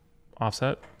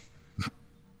 offset.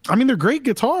 I mean, they're great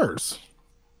guitars.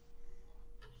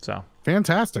 So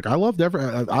Fantastic. I loved every.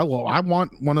 I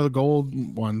want one of the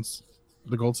gold ones,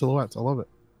 the gold silhouettes. I love it.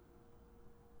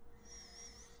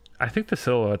 I think the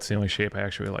silhouette's the only shape I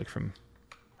actually like from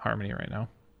Harmony right now.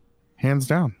 Hands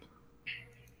down.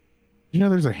 You know,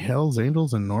 there's a Hell's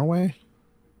Angels in Norway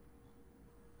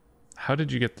How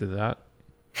did you get to that?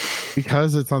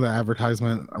 because it's on the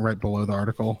advertisement right below the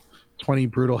article. 20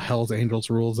 brutal Hell's Angels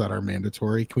rules that are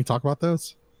mandatory. Can we talk about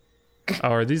those? Oh,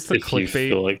 are these the If you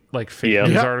feel clickbait, like fake Yeah.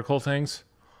 news Yeah. article things?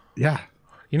 Yeah.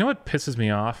 You know what pisses me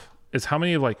off is how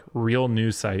many like real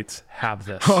news sites have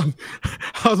this. I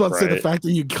was about to say the Right. fact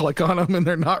that you click on them and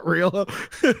they're not real.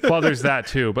 Well, there's that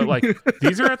too, but like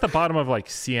these are at the bottom of like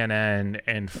CNN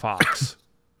and Fox.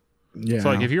 Yeah. So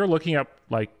like if you're looking up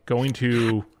like going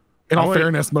to in all I would-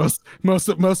 fairness,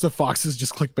 most of Fox is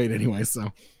just clickbait anyway.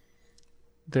 So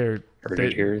they're Heard they,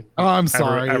 it here. oh, I'm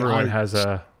sorry. everyone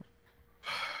I-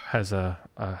 has a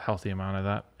healthy amount of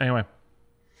that. Anyway,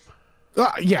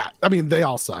 yeah. I mean, they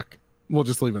all suck. We'll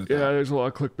just leave it at that. there's a lot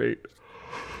of clickbait.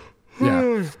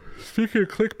 Yeah. Speaking of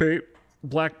clickbait,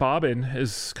 Black Bobbin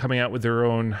is coming out with their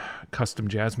own custom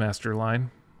Jazzmaster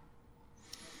line.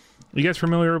 You guys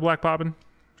familiar with Black Bobbin?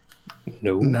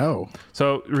 No. No.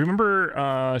 So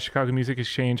remember Chicago Music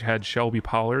Exchange had Shelby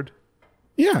Pollard?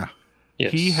 Yeah.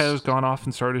 Yes. He has gone off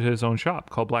and started his own shop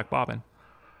called Black Bobbin.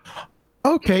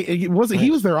 Okay. He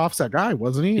was their offset guy,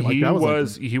 wasn't he? Like,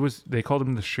 He was. They called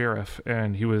him the sheriff,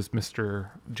 and he was Mr.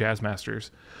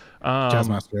 Jazzmasters.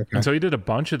 Jazzmaster. Okay. And so he did a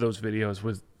bunch of those videos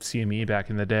with CME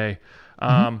back in the day.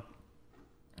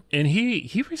 And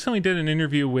he recently did an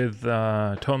interview with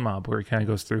Tone Mob where he kind of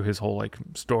goes through his whole like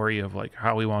story of like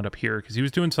how he wound up here, because he was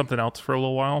doing something else for a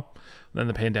little while. Then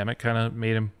the pandemic kind of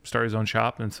made him start his own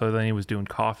shop, and so then he was doing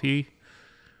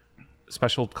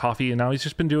special coffee, and now he's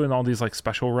just been doing all these like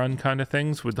special run kind of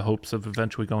things with the hopes of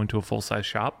eventually going to a full size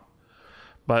shop.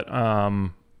 But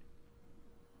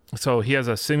so he has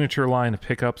a signature line of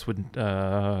pickups with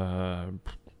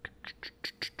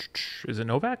is it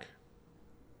Novak?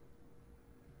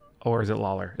 Or is it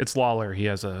Lawler? It's Lawler. He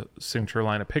has a signature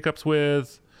line of pickups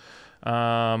with.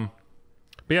 But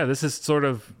yeah, this is sort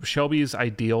of Shelby's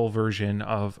ideal version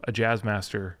of a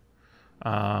Jazzmaster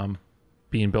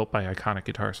being built by Iconic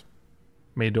Guitars.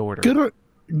 Made to order.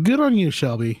 Good on you,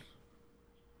 Shelby.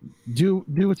 Do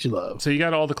what you love. So you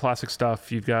got all the classic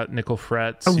stuff. You've got nickel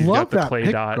frets. I You've love got the that clay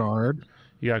pick dot. guard.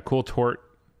 You got cool tort.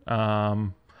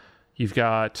 You've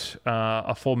got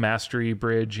a full mastery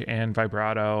bridge and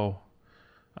vibrato.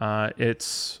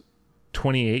 It's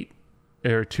 28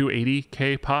 or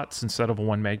 280K pots instead of a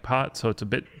 1 meg pot, so it's a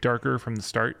bit darker from the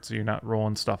start, so you're not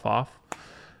rolling stuff off.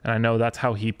 And I know that's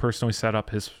how he personally set up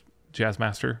his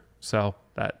Jazzmaster, so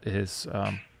that is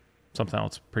something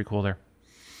else pretty cool there.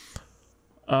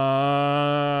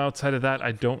 Outside of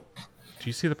that, do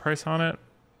you see the price on it?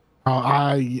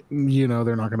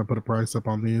 They're not going to put a price up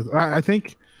on these. I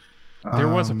think there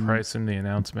was a price in the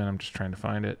announcement. I'm just trying to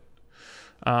find it.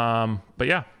 But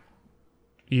yeah,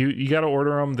 you got to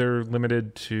order them. They're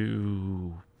limited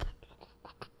to,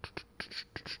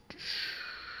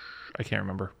 I can't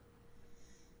remember,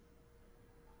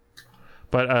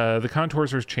 but the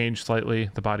contours are changed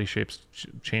slightly. The body shapes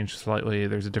changed slightly.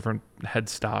 There's a different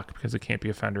headstock because it can't be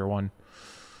a Fender one.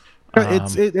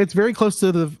 It's very close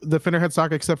to the Fender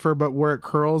headstock, except for where it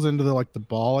curls into the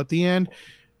ball at the end,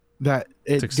 that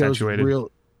it goes real.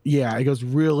 Yeah, it goes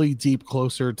really deep,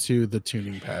 closer to the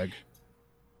tuning peg.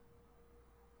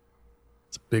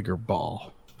 It's a bigger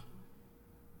ball.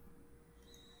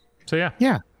 So yeah,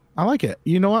 I like it.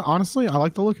 You know what? Honestly, I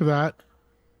like the look of that.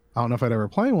 I don't know if I'd ever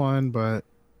play one, but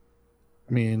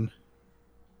I mean,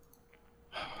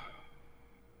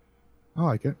 I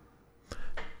like it.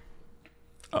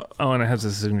 Oh, and it has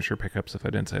the signature pickups. If I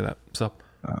didn't say that, so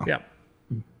yeah.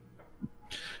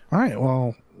 All right,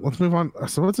 well, let's move on.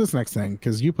 So what's this next thing?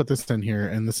 Because you put this in here,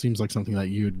 and this seems like something that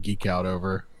you'd geek out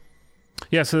over.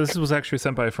 Yeah, so this was actually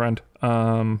sent by a friend.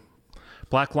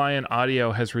 Black Lion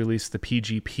Audio has released the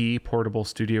PGP portable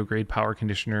studio grade power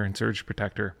conditioner and surge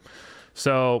protector.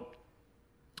 So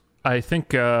I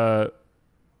think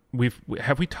we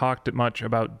talked much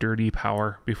about dirty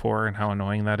power before and how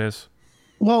annoying that is?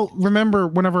 Well, remember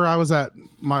whenever I was at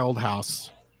my old house,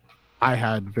 I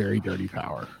had very dirty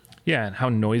power. Yeah, and how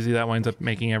noisy that winds up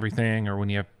making everything, or when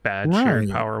you have bad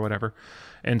shared power or whatever.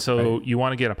 And so you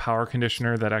want to get a power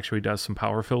conditioner that actually does some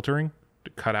power filtering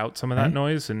to cut out some of that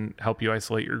noise and help you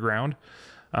isolate your ground.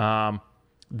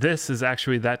 This is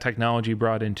actually that technology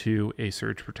brought into a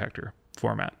surge protector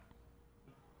format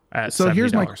at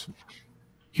 $70.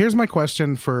 Here's my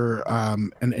question for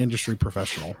an industry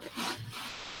professional.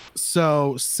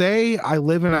 So say I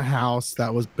live in a house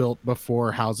that was built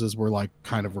before houses were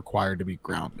kind of required to be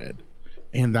grounded,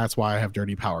 and that's why I have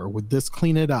dirty power. Would this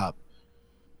clean it up?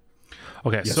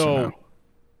 Okay, yes so no?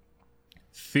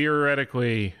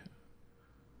 Theoretically,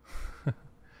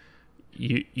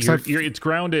 it's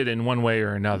grounded in one way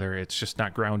or another. It's just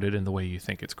not grounded in the way you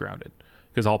think it's grounded,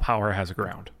 because all power has a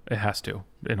ground. It has to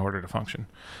in order to function.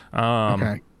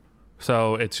 Okay.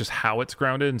 So it's just how it's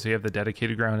grounded, and so you have the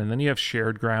dedicated ground, and then you have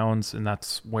shared grounds, and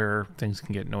that's where things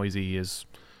can get noisy, is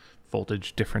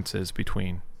voltage differences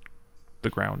between the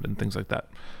ground and things like that.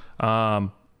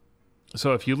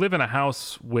 So if you live in a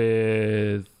house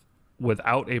without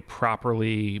a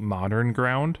properly modern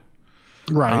ground,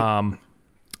 right?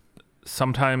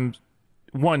 Sometimes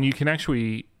you can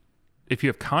actually, if you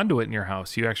have conduit in your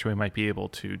house, you actually might be able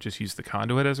to just use the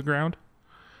conduit as a ground.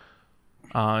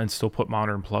 And still put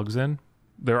modern plugs in.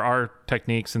 There are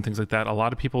techniques and things like that. A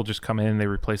lot of people just come in, they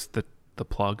replace the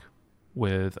plug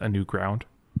with a new ground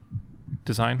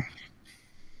design.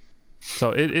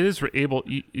 So it is able,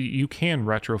 you can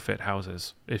retrofit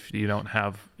houses if you just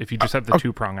have the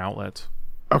 2-prong outlets.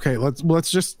 Okay,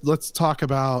 let's talk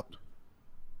about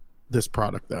this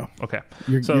product though. Okay.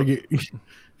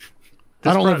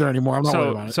 I don't live there anymore. I'm not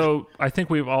worried about it. So I think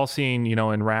we've all seen,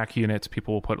 in rack units,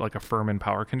 people will put like a Furman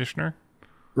power conditioner.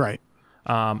 Right.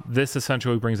 This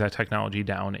essentially brings that technology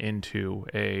down into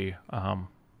a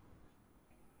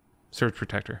surge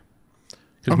protector.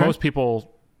 Because most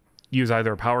people use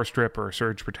either a power strip or a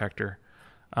surge protector.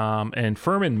 And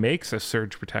Furman makes a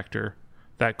surge protector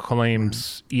that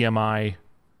claims EMI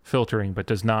filtering, but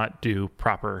does not do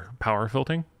proper power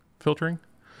filtering.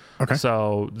 Okay.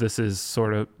 So this is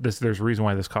sort of this. There's a reason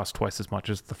why this costs twice as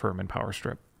much as the Furman power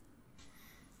strip.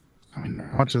 I mean,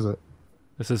 how much is it?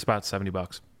 This is about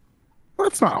 $70. Well,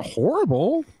 it's not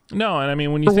horrible No, and I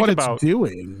mean when you for think what about, it's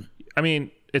doing. I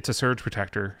mean it's a surge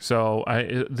protector, so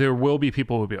there will be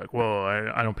people who will be like, well,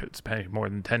 I don't pay more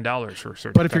than $10 for a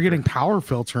surge. But if you're getting power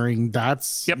filtering,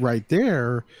 that's right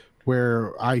there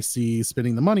where I see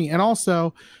spending the money. And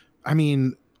also, I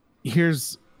mean,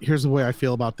 here's the way I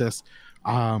feel about this.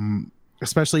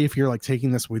 Especially if you're like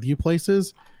taking this with you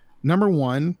places. Number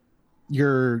one,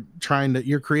 you're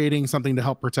creating something to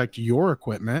help protect your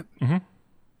equipment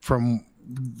from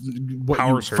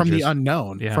from the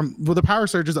unknown, from the power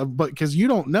surges but because you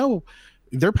don't know,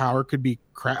 their power could be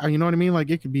crap. You know what I mean?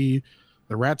 Like it could be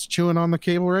the rats chewing on the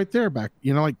cable right there back,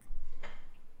 like,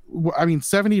 I mean,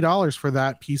 $70 for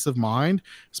that peace of mind,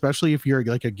 especially if you're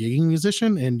like a gigging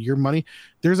musician and your money.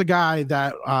 There's a guy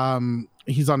that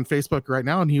he's on Facebook right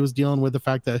now, and he was dealing with the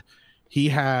fact that he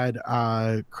had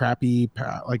crappy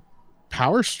like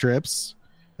power strips,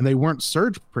 and they weren't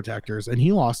surge protectors, and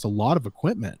he lost a lot of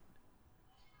equipment.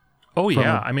 Oh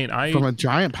yeah, I mean, from a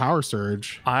giant power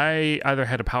surge. I either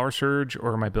had a power surge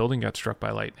or my building got struck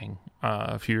by lightning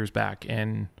a few years back,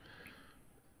 and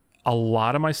a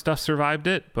lot of my stuff survived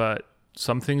it, but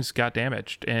some things got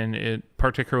damaged, and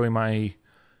particularly my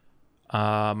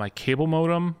my cable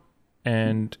modem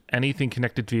and anything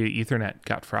connected via Ethernet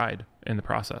got fried in the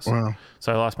process. Wow.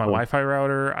 So I lost my Wi-Fi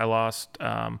router. I lost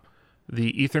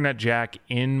the Ethernet jack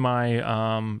in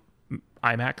my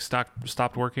iMac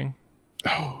stopped working.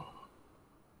 Oh.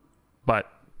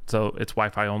 But so it's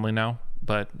Wi-Fi only now,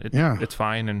 but it's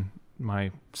fine, and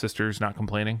my sister's not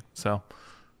complaining, so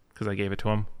because I gave it to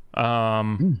him.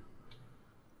 But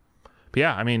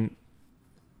yeah, I mean,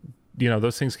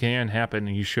 those things can happen,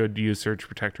 and you should use surge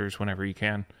protectors whenever you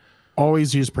can.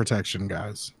 Always use protection,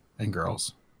 guys and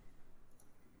girls.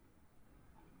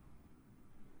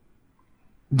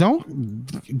 Don't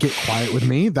get quiet with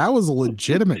me. That was a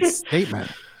legitimate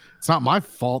statement. It's not my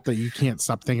fault that you can't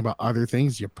stop thinking about other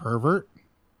things, you pervert.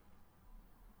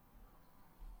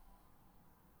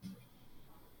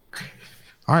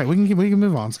 All right, we can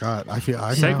move on, Scott.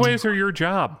 Segues are your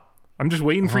job. I'm just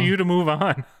waiting for you to move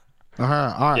on. All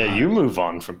right. Yeah, you move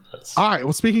on from this. All right.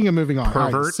 Well, speaking of moving on,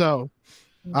 pervert. All right, so,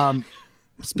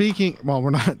 speaking of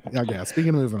moving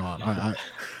on, all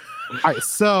right,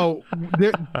 so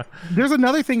there's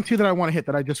another thing too that I want to hit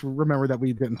that I just remember that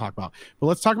we didn't talk about. But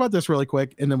let's talk about this really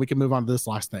quick, and then we can move on to this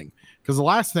last thing, because the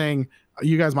last thing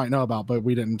you guys might know about, but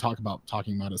we didn't talking about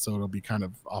it, so it'll be kind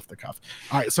of off the cuff.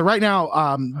 All right, so right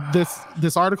now,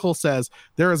 this article says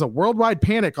there is a worldwide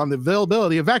panic on the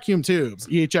availability of vacuum tubes.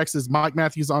 EHX's Mike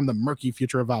Matthews on the murky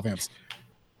future of valve amps.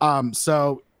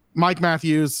 So Mike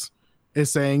Matthews is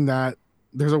saying that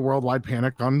there's a worldwide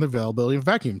panic on the availability of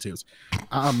vacuum tubes.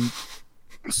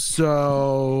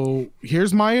 So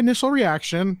here's my initial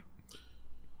reaction.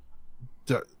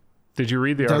 Did you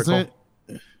read the article?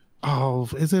 Oh,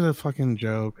 is it a fucking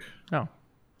joke? No,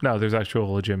 there's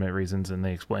actual legitimate reasons, and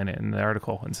they explain it in the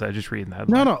article instead of just reading the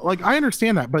headline. No, like I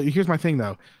understand that, but here's my thing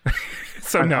though.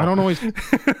 So I don't always.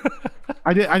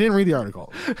 I didn't read the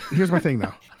article. Here's my thing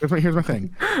though. Here's my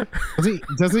thing.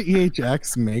 Doesn't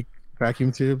EHX make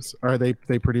vacuum tubes? Or they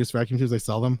produce vacuum tubes? They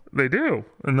sell them? They do,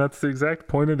 and that's the exact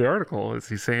point of the article. Is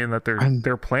he's saying that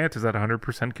their plant is at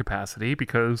 100% capacity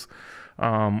because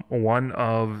one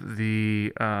of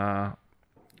the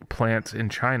plants in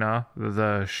China,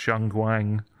 the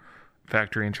Shangguang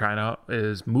factory in China,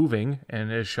 is moving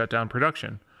and is shut down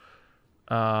production.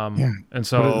 And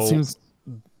so it seems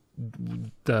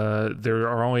there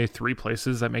are only 3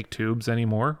 places that make tubes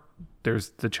anymore. There's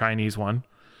the Chinese one.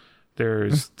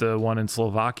 There's the one in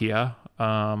Slovakia.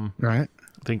 Right. I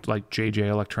think like JJ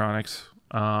Electronics.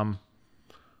 And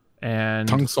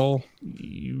Tungsol.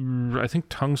 I think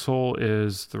Tungsol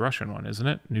is the Russian one, isn't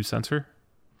it? New Sensor.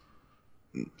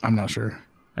 I'm not sure.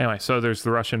 Anyway, so there's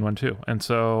the Russian one too. And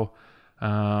so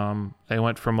they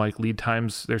went from like lead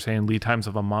times, they're saying lead times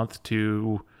of a month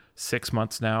to 6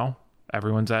 months now.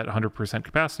 Everyone's at 100%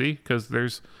 capacity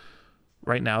because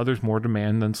right now there's more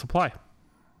demand than supply.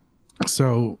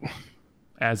 So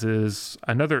as is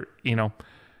another,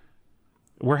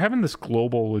 we're having this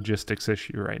global logistics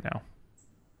issue right now.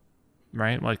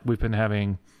 right? Like we've been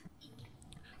having,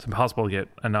 it's impossible to get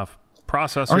enough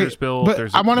processors built.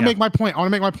 But I want to make my point. I want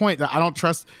to make my point that I don't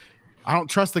trust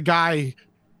the guy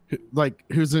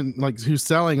who's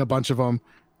selling a bunch of them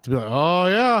to be like, oh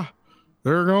yeah,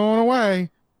 they're going away.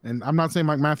 And I'm not saying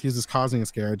Mike Matthews is causing a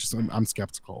scare. I'm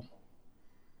skeptical.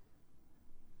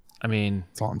 I mean,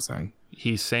 that's all I'm saying.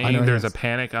 He's saying there's a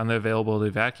panic on the availability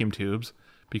of vacuum tubes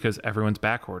because everyone's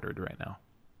back ordered right now.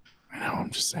 I know.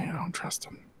 I'm just saying I don't trust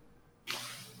him.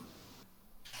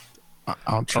 I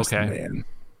don't trust the man.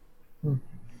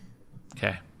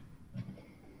 Okay.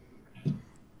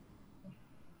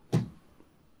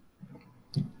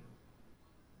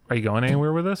 Are you going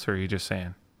anywhere with this, or are you just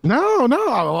saying? No.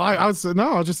 I was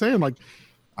just saying, like,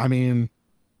 I mean,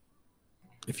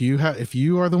 if you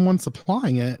are the one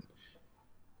supplying it,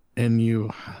 and you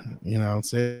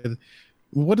say,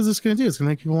 what is this going to do? It's going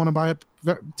to make people want to buy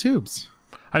tubes.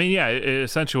 I mean, yeah,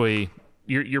 essentially,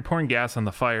 you're pouring gas on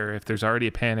the fire. If there's already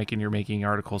a panic and you're making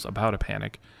articles about a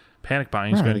panic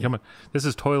buying is going to come. This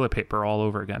is toilet paper all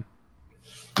over again.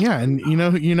 Yeah, and you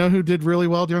know who did really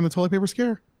well during the toilet paper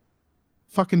scare?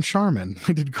 Fucking Charmin.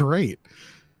 They did great.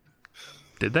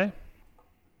 Did they?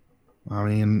 I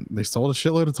mean, they sold a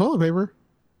shitload of toilet paper,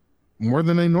 more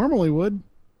than they normally would.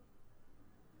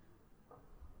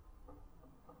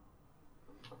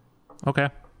 Okay.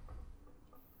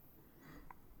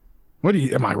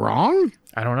 Am I wrong?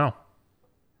 I don't know.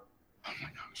 Oh my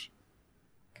gosh.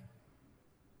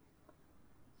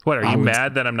 What, are you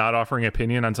mad that I'm not offering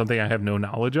opinion on something I have no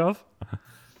knowledge of?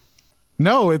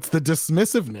 No, it's the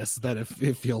dismissiveness that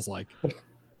it feels like.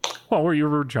 Well, where you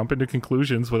were jumping to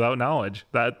conclusions without knowledge.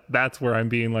 That's where I'm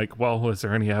being like, well, was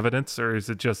there any evidence, or is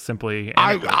it just simply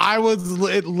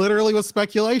it literally was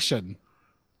speculation.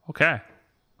 Okay.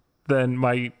 Then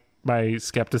my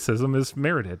skepticism is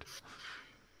merited.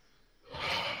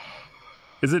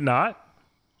 Is it not?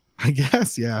 I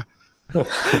guess, yeah. But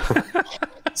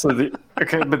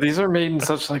these are made in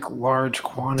such like large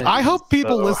quantities. I hope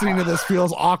people listening to this feel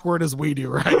as awkward as we do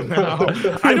right now.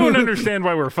 I don't understand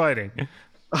why we're fighting.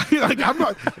 Like, I'm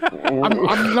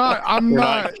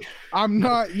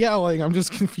not yelling. I'm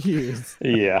just confused.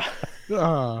 Yeah.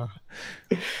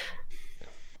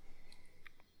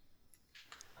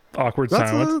 Awkward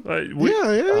silence.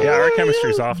 Yeah. Our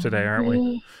chemistry's off today, aren't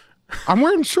we? I'm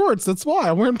wearing shorts. That's why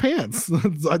I'm wearing pants.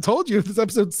 I told you if this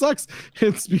episode sucks,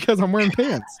 it's because I'm wearing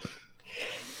pants.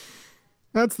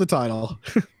 That's the title.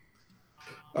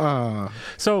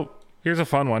 So here's a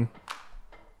fun one.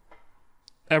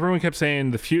 Everyone kept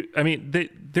saying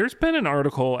there's been an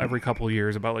article every couple of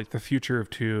years about like the future of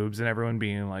tubes and everyone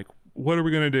being like, what are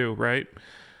we going to do? Right.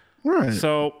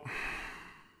 So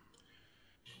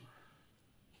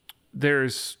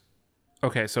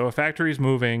so a factory's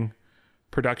moving,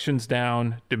 production's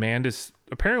down, demand is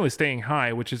apparently staying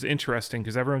high, which is interesting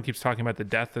because everyone keeps talking about the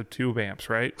death of tube amps,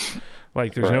 right?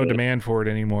 Like there's no demand for it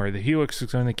anymore. The Helix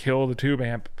is going to kill the tube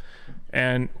amp,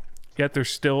 and yet there's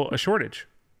still a shortage.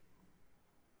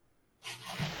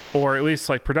 Or at least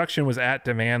like production was at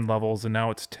demand levels and now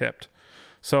it's tipped.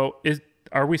 So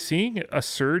are we seeing a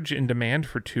surge in demand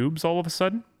for tubes all of a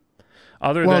sudden?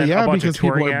 Other than a bunch of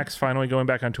touring acts finally going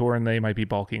back on tour and they might be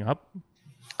bulking up?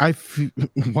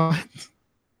 What?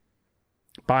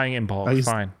 Buying in bulk,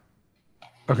 fine.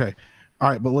 Okay. All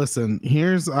right, but listen,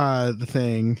 here's the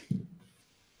thing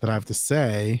that I have to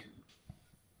say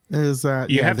is that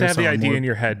you have to have the idea in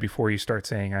your head before you start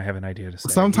saying I have an idea to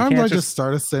say. Sometimes I just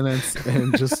start a sentence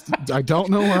and I don't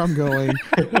know where I'm going.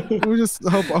 We just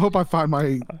hope I find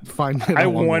it. I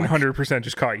 100%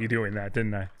 just caught you doing that,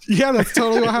 didn't I? Yeah, that's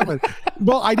totally what happened.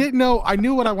 Well, I didn't know. I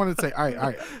knew what I wanted to say.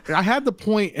 I had the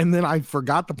point and then I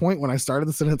forgot the point when I started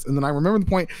the sentence and then I remembered the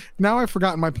point. Now I've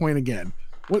forgotten my point again.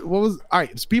 What was all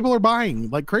right? So people are buying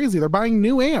like crazy. They're buying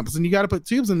new amps and you got to put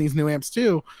tubes in these new amps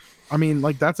too. I mean,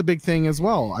 like that's a big thing as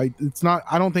well. I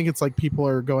don't think it's like people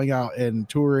are going out and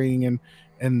touring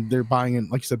and they're buying in,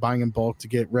 like you said, buying in bulk to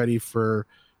get ready for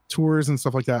tours and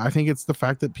stuff like that. I think it's the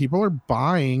fact that people are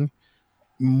buying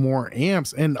more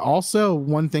amps. And also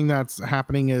one thing that's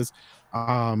happening is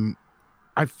I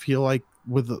feel like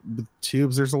with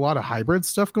tubes, there's a lot of hybrid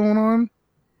stuff going on.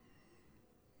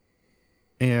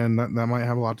 And that might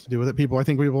have a lot to do with it. I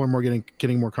think people are more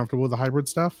getting more comfortable with the hybrid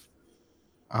stuff.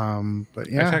 But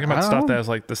yeah, I'm talking about stuff that has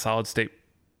like the solid state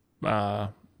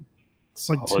it's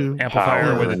like two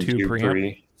amplifier with a tube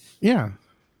preamp. Yeah.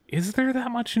 Is there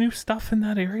that much new stuff in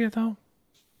that area though?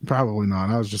 Probably not.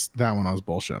 I was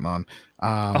bullshitting on.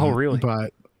 Oh really?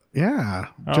 But yeah,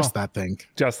 just that thing.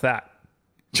 Just that.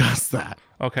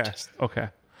 Okay. Okay.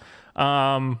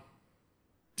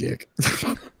 Dick.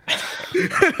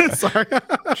 Sorry.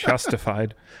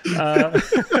 Justified.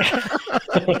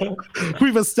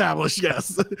 We've established,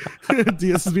 yes.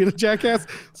 Diaz is being a jackass.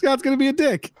 Scott's going to be a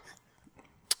dick.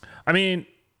 I mean,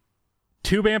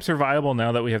 tube amps are viable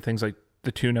now that we have things like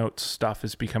the two notes stuff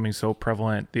is becoming so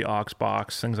prevalent, the aux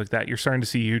box, things like that. You're starting to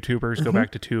see YouTubers go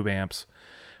back to tube amps.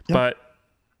 Yep. But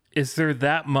is there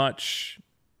that much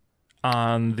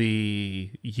on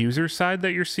the user side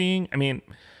that you're seeing? I mean,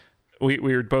 we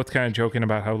were both kind of joking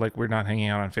about how like we're not hanging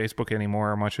out on Facebook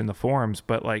anymore or much in the forums,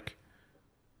 but like,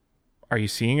 are you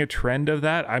seeing a trend of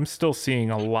that? I'm still seeing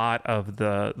a lot of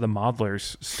the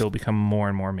modelers still become more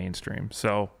and more mainstream.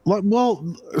 So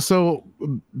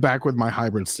back with my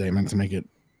hybrid statement to make it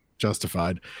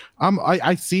justified.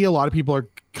 I see a lot of people are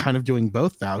kind of doing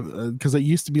both now, because it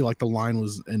used to be like the line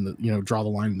was in the, draw the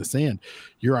line in the sand.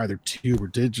 You're either tube or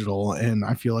digital, and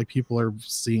I feel like people are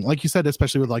seeing, like you said,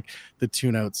 especially with like the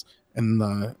two notes and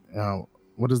the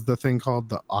what is the thing called,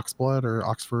 the Oxblood or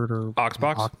Oxford or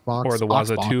Oxbox or the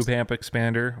Waza tube amp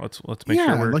expander. Let's make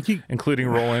sure we're including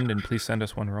Roland, and please send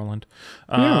us one, Roland.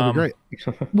 Yeah, that'd be great.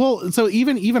 Well, so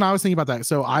even I was thinking about that.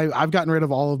 So I've gotten rid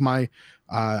of all of my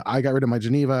I got rid of my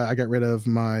Geneva, I got rid of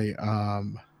my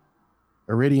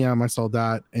Iridium, I sold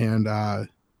that, and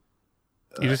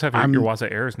you just have your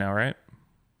Waza Airs now, right?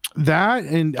 That,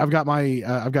 and I've got my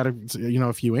I've got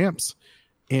a few amps.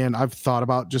 And I've thought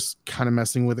about just kind of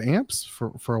messing with amps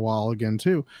for a while again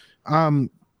too.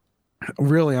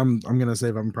 Really, I'm gonna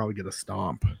save. I'm probably gonna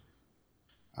stomp.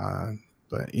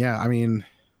 But yeah, I mean,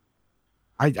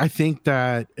 I think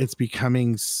that it's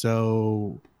becoming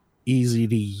so easy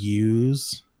to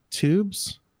use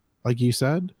tubes, like you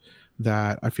said,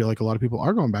 that I feel like a lot of people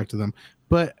are going back to them.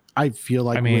 But I feel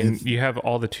like, you have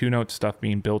all the two note stuff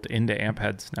being built into amp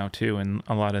heads now too, and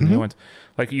a lot of new ones,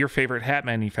 like your favorite hat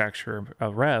manufacturer,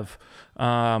 Rev.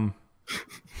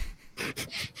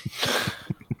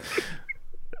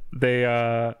 They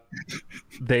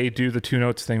do the two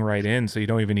notes thing right in, so you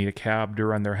don't even need a cab to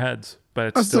run their heads. But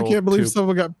it's I still can't believe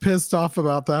someone got pissed off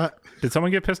about that. Did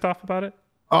someone get pissed off about it?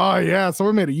 Oh yeah,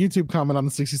 someone made a YouTube comment on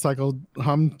the 60 Cycle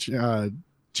Hum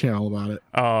channel about it.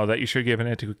 Oh, that you should have given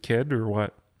it to a kid or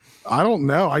what? I don't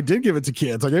know. I did give it to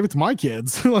kids. I gave it to my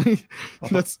kids. Like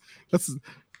that's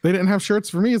they didn't have shirts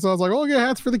for me, so I was like, "Oh, get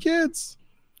hats for the kids."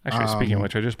 Actually, speaking of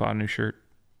which, I just bought a new shirt,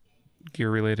 gear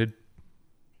related.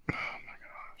 Oh my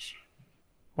gosh!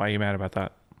 Why are you mad about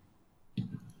that?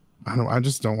 I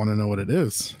just don't want to know what it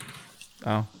is.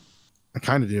 Oh, I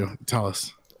kind of do. Tell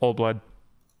us. Old Blood.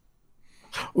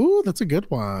 Ooh, that's a good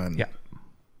one. Yeah.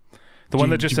 The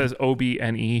one that just says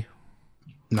OBNE.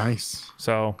 Nice.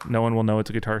 So no one will know it's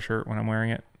a guitar shirt when I'm wearing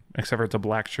it, except for it's a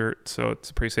black shirt. So it's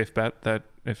a pretty safe bet that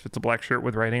if it's a black shirt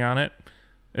with writing on it,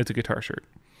 it's a guitar shirt.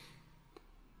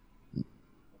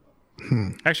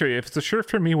 Actually, if it's a shirt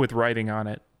for me with writing on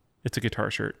it, it's a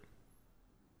guitar shirt.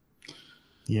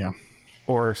 Yeah.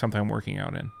 Or something I'm working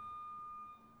out in.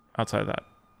 Outside of that.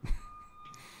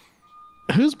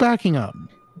 Who's backing up?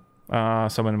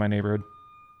 Someone in my neighborhood.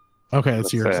 Okay,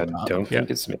 it's yours. I don't think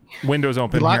it's me. Windows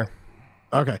open here.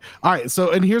 Okay. All right.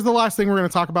 So, and here's the last thing we're going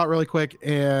to talk about really quick,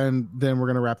 and then we're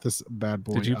going to wrap this bad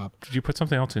boy up. Did you put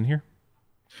something else in here?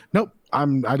 Nope. I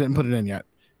didn't put it in yet.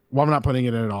 Well, I'm not putting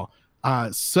it in at all.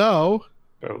 So,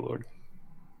 oh Lord,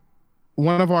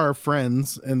 one of our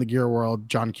friends in the gear world,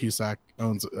 John Cusack,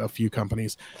 owns a few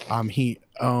companies. He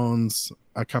owns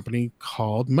a company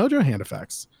called Mojo Hand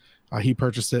Effects. He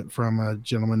purchased it from a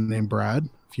gentleman named Brad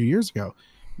a few years ago.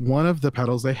 One of the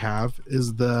pedals they have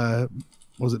is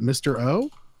was it Mr. O?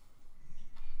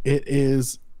 It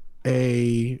is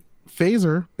a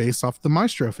phaser based off the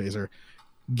Maestro phaser.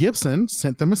 Gibson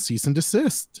sent them a cease and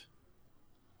desist.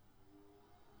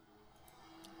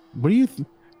 What do you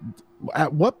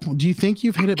at what do you think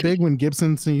you've hit it big when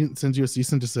Gibson sends you a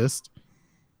cease and desist?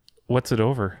 What's it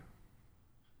over?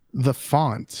 The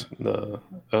font.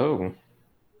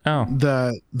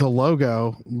 the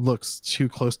logo looks too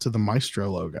close to the Maestro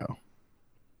logo.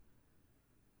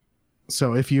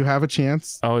 So if you have a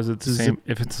chance, is it the same?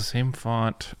 If it's the same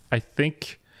font, I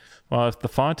think. Well, if the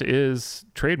font is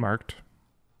trademarked,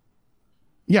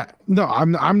 yeah. No,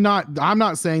 I'm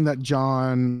not saying that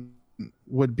John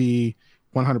would be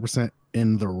 100%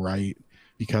 in the right,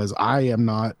 because I am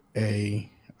not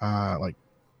a like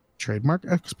trademark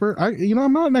expert.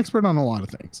 I'm not an expert on a lot of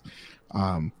things.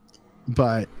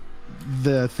 But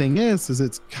the thing is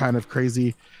it's kind of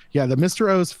crazy. Yeah, the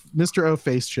Mr. O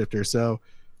face shifter. So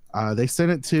they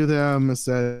sent it to them. It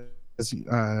says,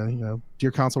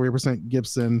 dear console, we represent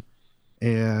Gibson,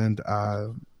 and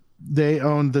they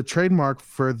own the trademark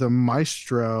for the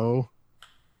Maestro.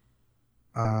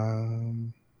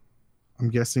 I'm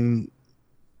guessing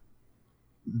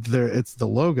there it's the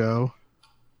logo.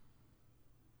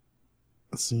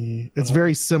 Let's see. It's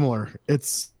very similar.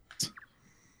 It's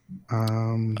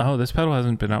Oh, this pedal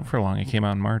hasn't been out for long. It came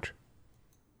out in March.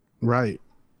 right.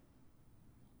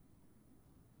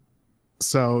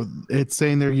 So it's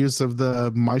saying their use of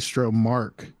the Maestro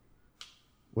mark,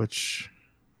 which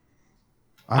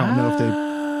I don't know if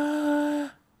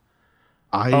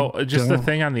they. Just the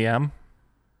thing on the M.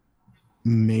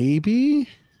 Maybe.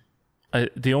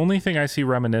 The only thing I see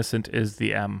reminiscent is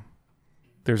the M.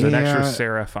 There's an extra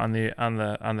serif on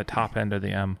the top end of the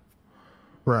M.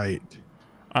 Right.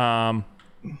 Because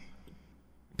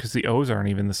the O's aren't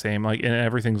even the same. Like, and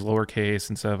everything's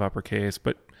lowercase instead of uppercase.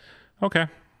 But okay.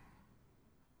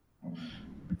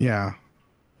 Yeah,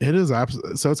 it is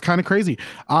absolutely. So it's kind of crazy.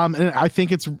 And I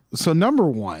think it's so. Number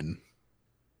one,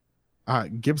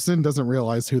 Gibson doesn't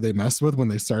realize who they messed with when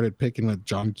they started picking with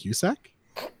John Cusack.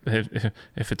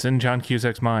 If it's in John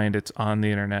Cusack's mind, it's on the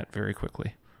internet very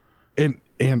quickly.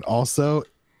 And also,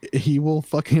 he will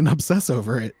fucking obsess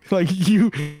over it. Like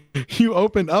you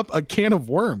open up a can of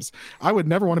worms. I would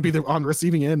never want to be on the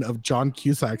receiving end of John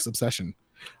Cusack's obsession.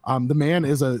 The man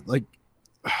is oh my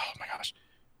gosh,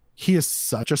 he is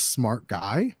such a smart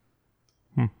guy.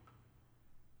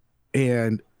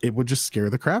 And it would just scare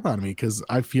the crap out of me because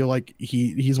I feel like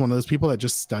he's one of those people that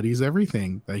just studies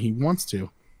everything that he wants to.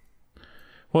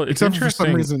 Well, it's Except interesting. For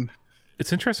some reason,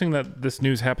 it's interesting that this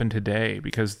news happened today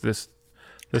because this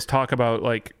talk about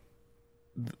like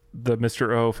the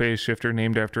Mr. O phase shifter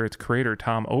named after its creator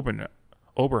Tom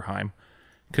Oberheim,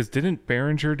 because didn't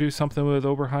Behringer do something with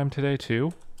Oberheim today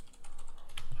too?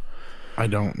 I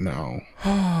don't know.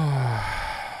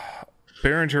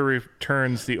 Behringer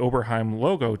returns the Oberheim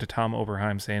logo to Tom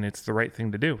Oberheim, saying it's the right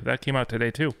thing to do. That came out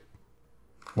today too.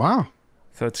 Wow.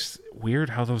 So it's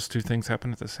weird how those two things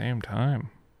happen at the same time.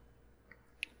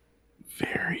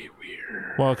 Very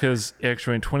weird. Well, because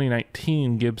actually in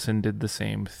 2019, Gibson did the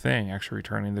same thing, actually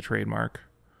returning the trademark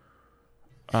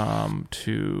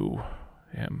to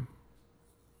him.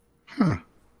 Huh.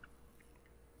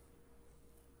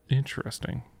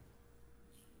 Interesting.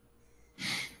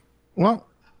 Well,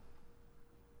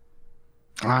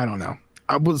 I don't know.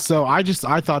 I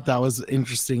thought that was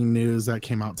interesting news that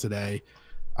came out today.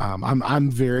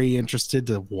 I'm very interested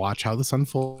to watch how this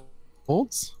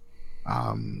unfolds.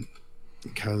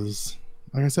 Because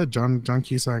like I said, John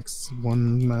Cusack's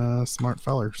one smart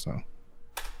feller, so.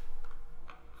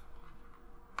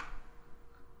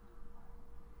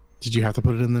 Did you have to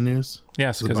put it in the news?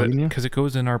 Yes, because it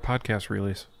goes in our podcast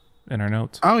release, in our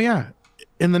notes. Oh yeah,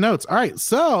 in the notes. All right.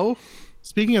 So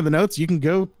speaking of the notes, you can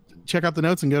go check out the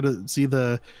notes and go to see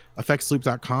the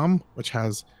effectsloop.com, which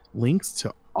has links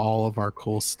to all of our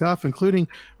cool stuff, including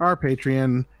our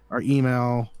Patreon, our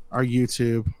email, our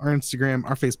YouTube, our Instagram,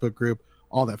 our Facebook group,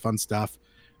 all that fun stuff.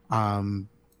 That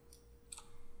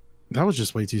was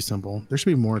just way too simple. There should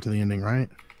be more to the ending, right?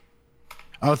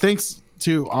 Oh, thanks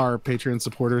to our Patreon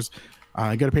supporters.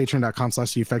 Go to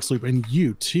patreon.com/effectsloop and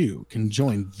you too can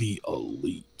join the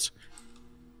elite.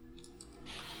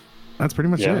 That's pretty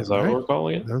much it. Is that what we're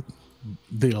calling it?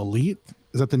 The elite?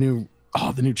 Is that the new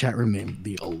chat room name?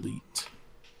 The elite.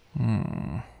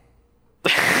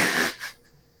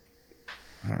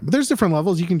 All right, but there's different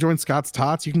levels. You can join Scott's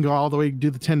Tots. You can go all the way, do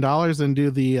the $10 and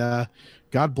do the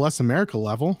God Bless America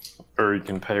level. Or you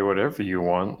can pay whatever you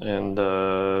want, and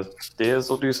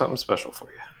Diaz will do something special for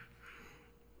you.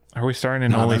 Are we starting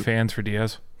an OnlyFans for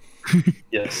Diaz?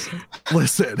 Yes.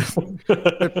 Listen,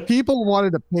 if people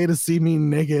wanted to pay to see me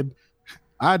naked,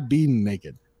 I'd be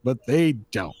naked, but they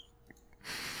don't.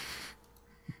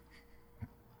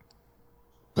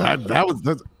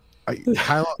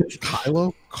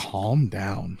 Kylo, calm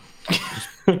down.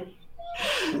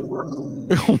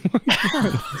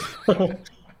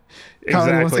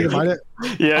 Exactly. Kylo,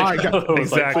 Yeah, right,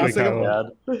 exactly.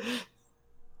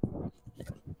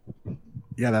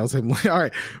 Yeah, that was him. All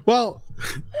right. Well,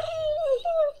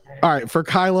 all right. For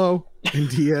Kylo and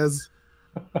Diaz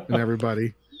and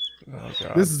everybody,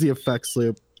 this is the Effects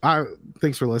Loop.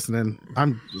 Thanks for listening.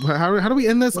 How do we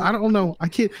end this? I don't know. I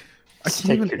can't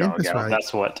even end this right.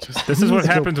 That's what. This is what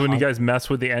happens when you guys mess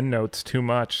with the end notes too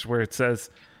much, where it says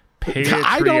Patreon.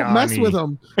 I don't mess with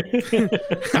them.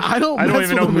 I don't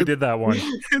even know who did that one.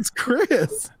 It's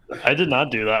Chris. I did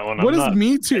not do that one. What is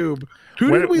MeTube?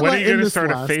 When are you going to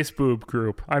start a Facebook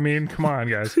group? I mean, come on,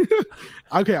 guys.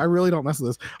 Okay, I really don't mess with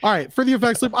this. All right, for the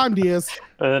Effects Loop, I'm Diaz.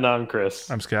 And I'm Chris.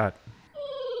 I'm Scott.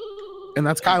 And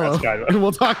that's Kylo. And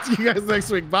we'll talk to you guys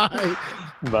next week. Bye.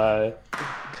 Bye. God,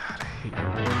 I hate your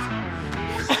voice.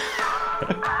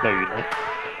 No, you don't.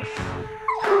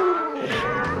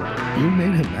 You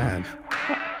made him mad.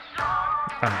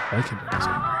 I can get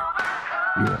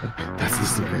angry. That's the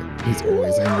secret. He's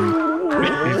always angry.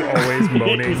 He's always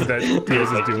moaning that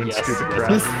Diaz is doing Yes. stupid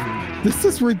This, crap. this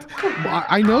is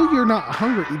I know you're not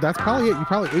hungry. That's probably it. You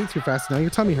probably ate too fast. Now your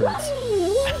tummy hurts.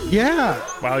 Yeah.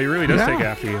 Wow, he really does Yeah. take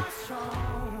after you.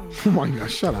 Oh my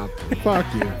gosh, shut up. Fuck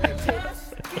you.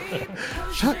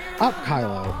 Shut up,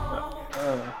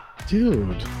 Kylo.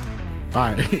 Dude.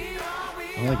 Alright.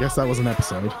 Well, I guess that was an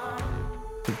episode.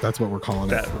 That's what we're calling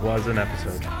it. That was an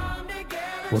episode.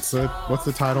 What's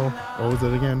the title? What was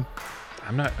it again?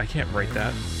 I can't write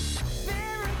that.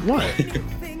 What?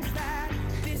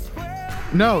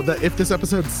 No, that if this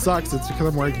episode sucks, it's because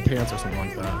I'm wearing pants or something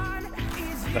like that.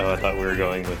 Oh, I thought we were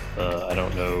going with I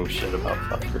don't know shit about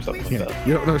fuck or something like Yeah, that.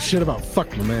 you don't know shit about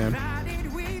fuck, my man.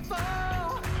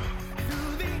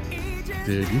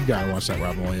 Dude, you gotta watch that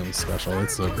Robin Williams special.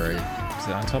 It's so great. Is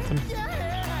it on something?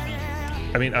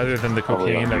 I mean, other than the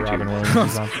Probably cocaine on that YouTube. Robin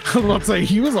Williams is on. I was about to say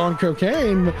he was on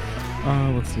cocaine.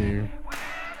 Let's see.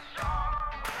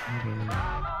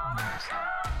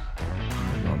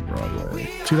 On Broadway.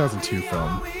 2002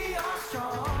 film.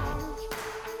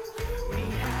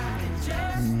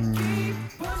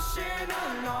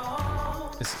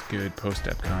 This is good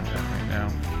post-step content right now.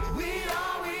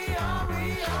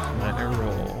 Let it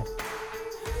roll.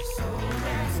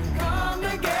 Come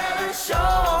together,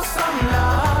 show some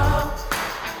love.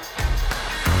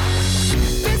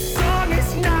 This song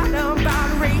is not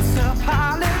about race or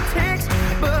politics,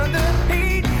 but the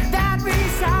hate that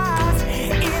resides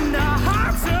in the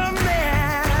hearts of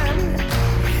men.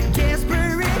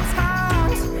 Desperate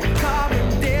times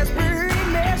calling desperate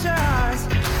measures.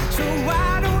 So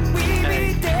why don't we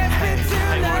be desperate to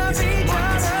love each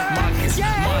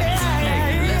other?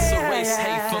 Let's erase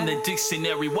hate from the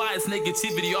dictionary. Why is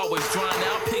negativity always drawn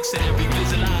out? Pictionary,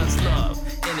 visualize love.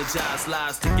 Energize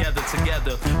lives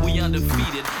together. We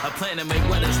undefeated. A plan to make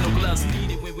weathers, no gloves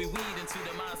needed when we weed into the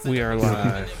mindset. We are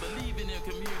live. Believe in a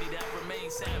community that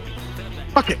remains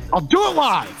happy. Fuck it, I'll do it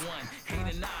live.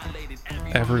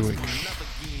 Every week.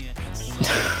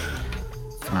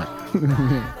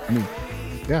 I mean,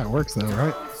 yeah, it works though,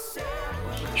 right?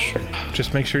 Sure.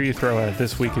 Just make sure you throw out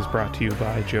this week is brought to you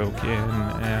by Joke In,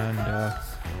 and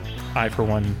I, for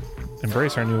one,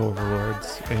 embrace our new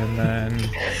overlords, and then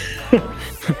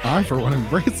I, for one,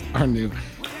 embrace our new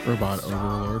robot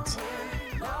overlords.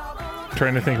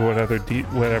 trying to think of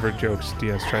whatever jokes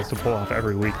Diaz tries to pull off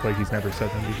every week, like he's never said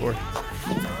them before.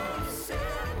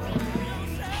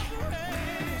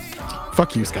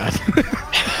 Fuck you, Scott.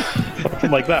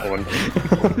 Like that one.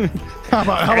 How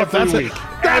about that's Every a, week.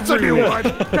 that's a Every new week. one.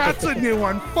 That's a new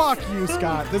one. Fuck you,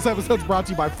 Scott. This episode's brought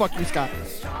to you by Fuck You, Scott.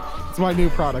 It's my new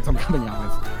product I'm coming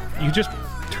out with. You just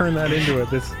turn that into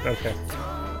okay.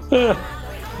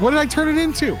 What did I turn it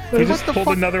into? You What just the pulled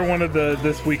fuck? another one of the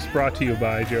this week's brought to you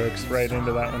by jokes right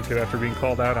into that one too after being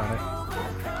called out on it.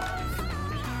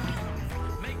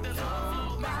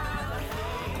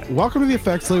 Welcome to the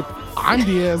Effects Loop. I'm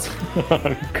Diaz,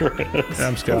 Chris.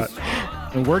 I'm Scott.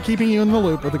 and we're keeping you in the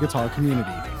loop of the guitar community.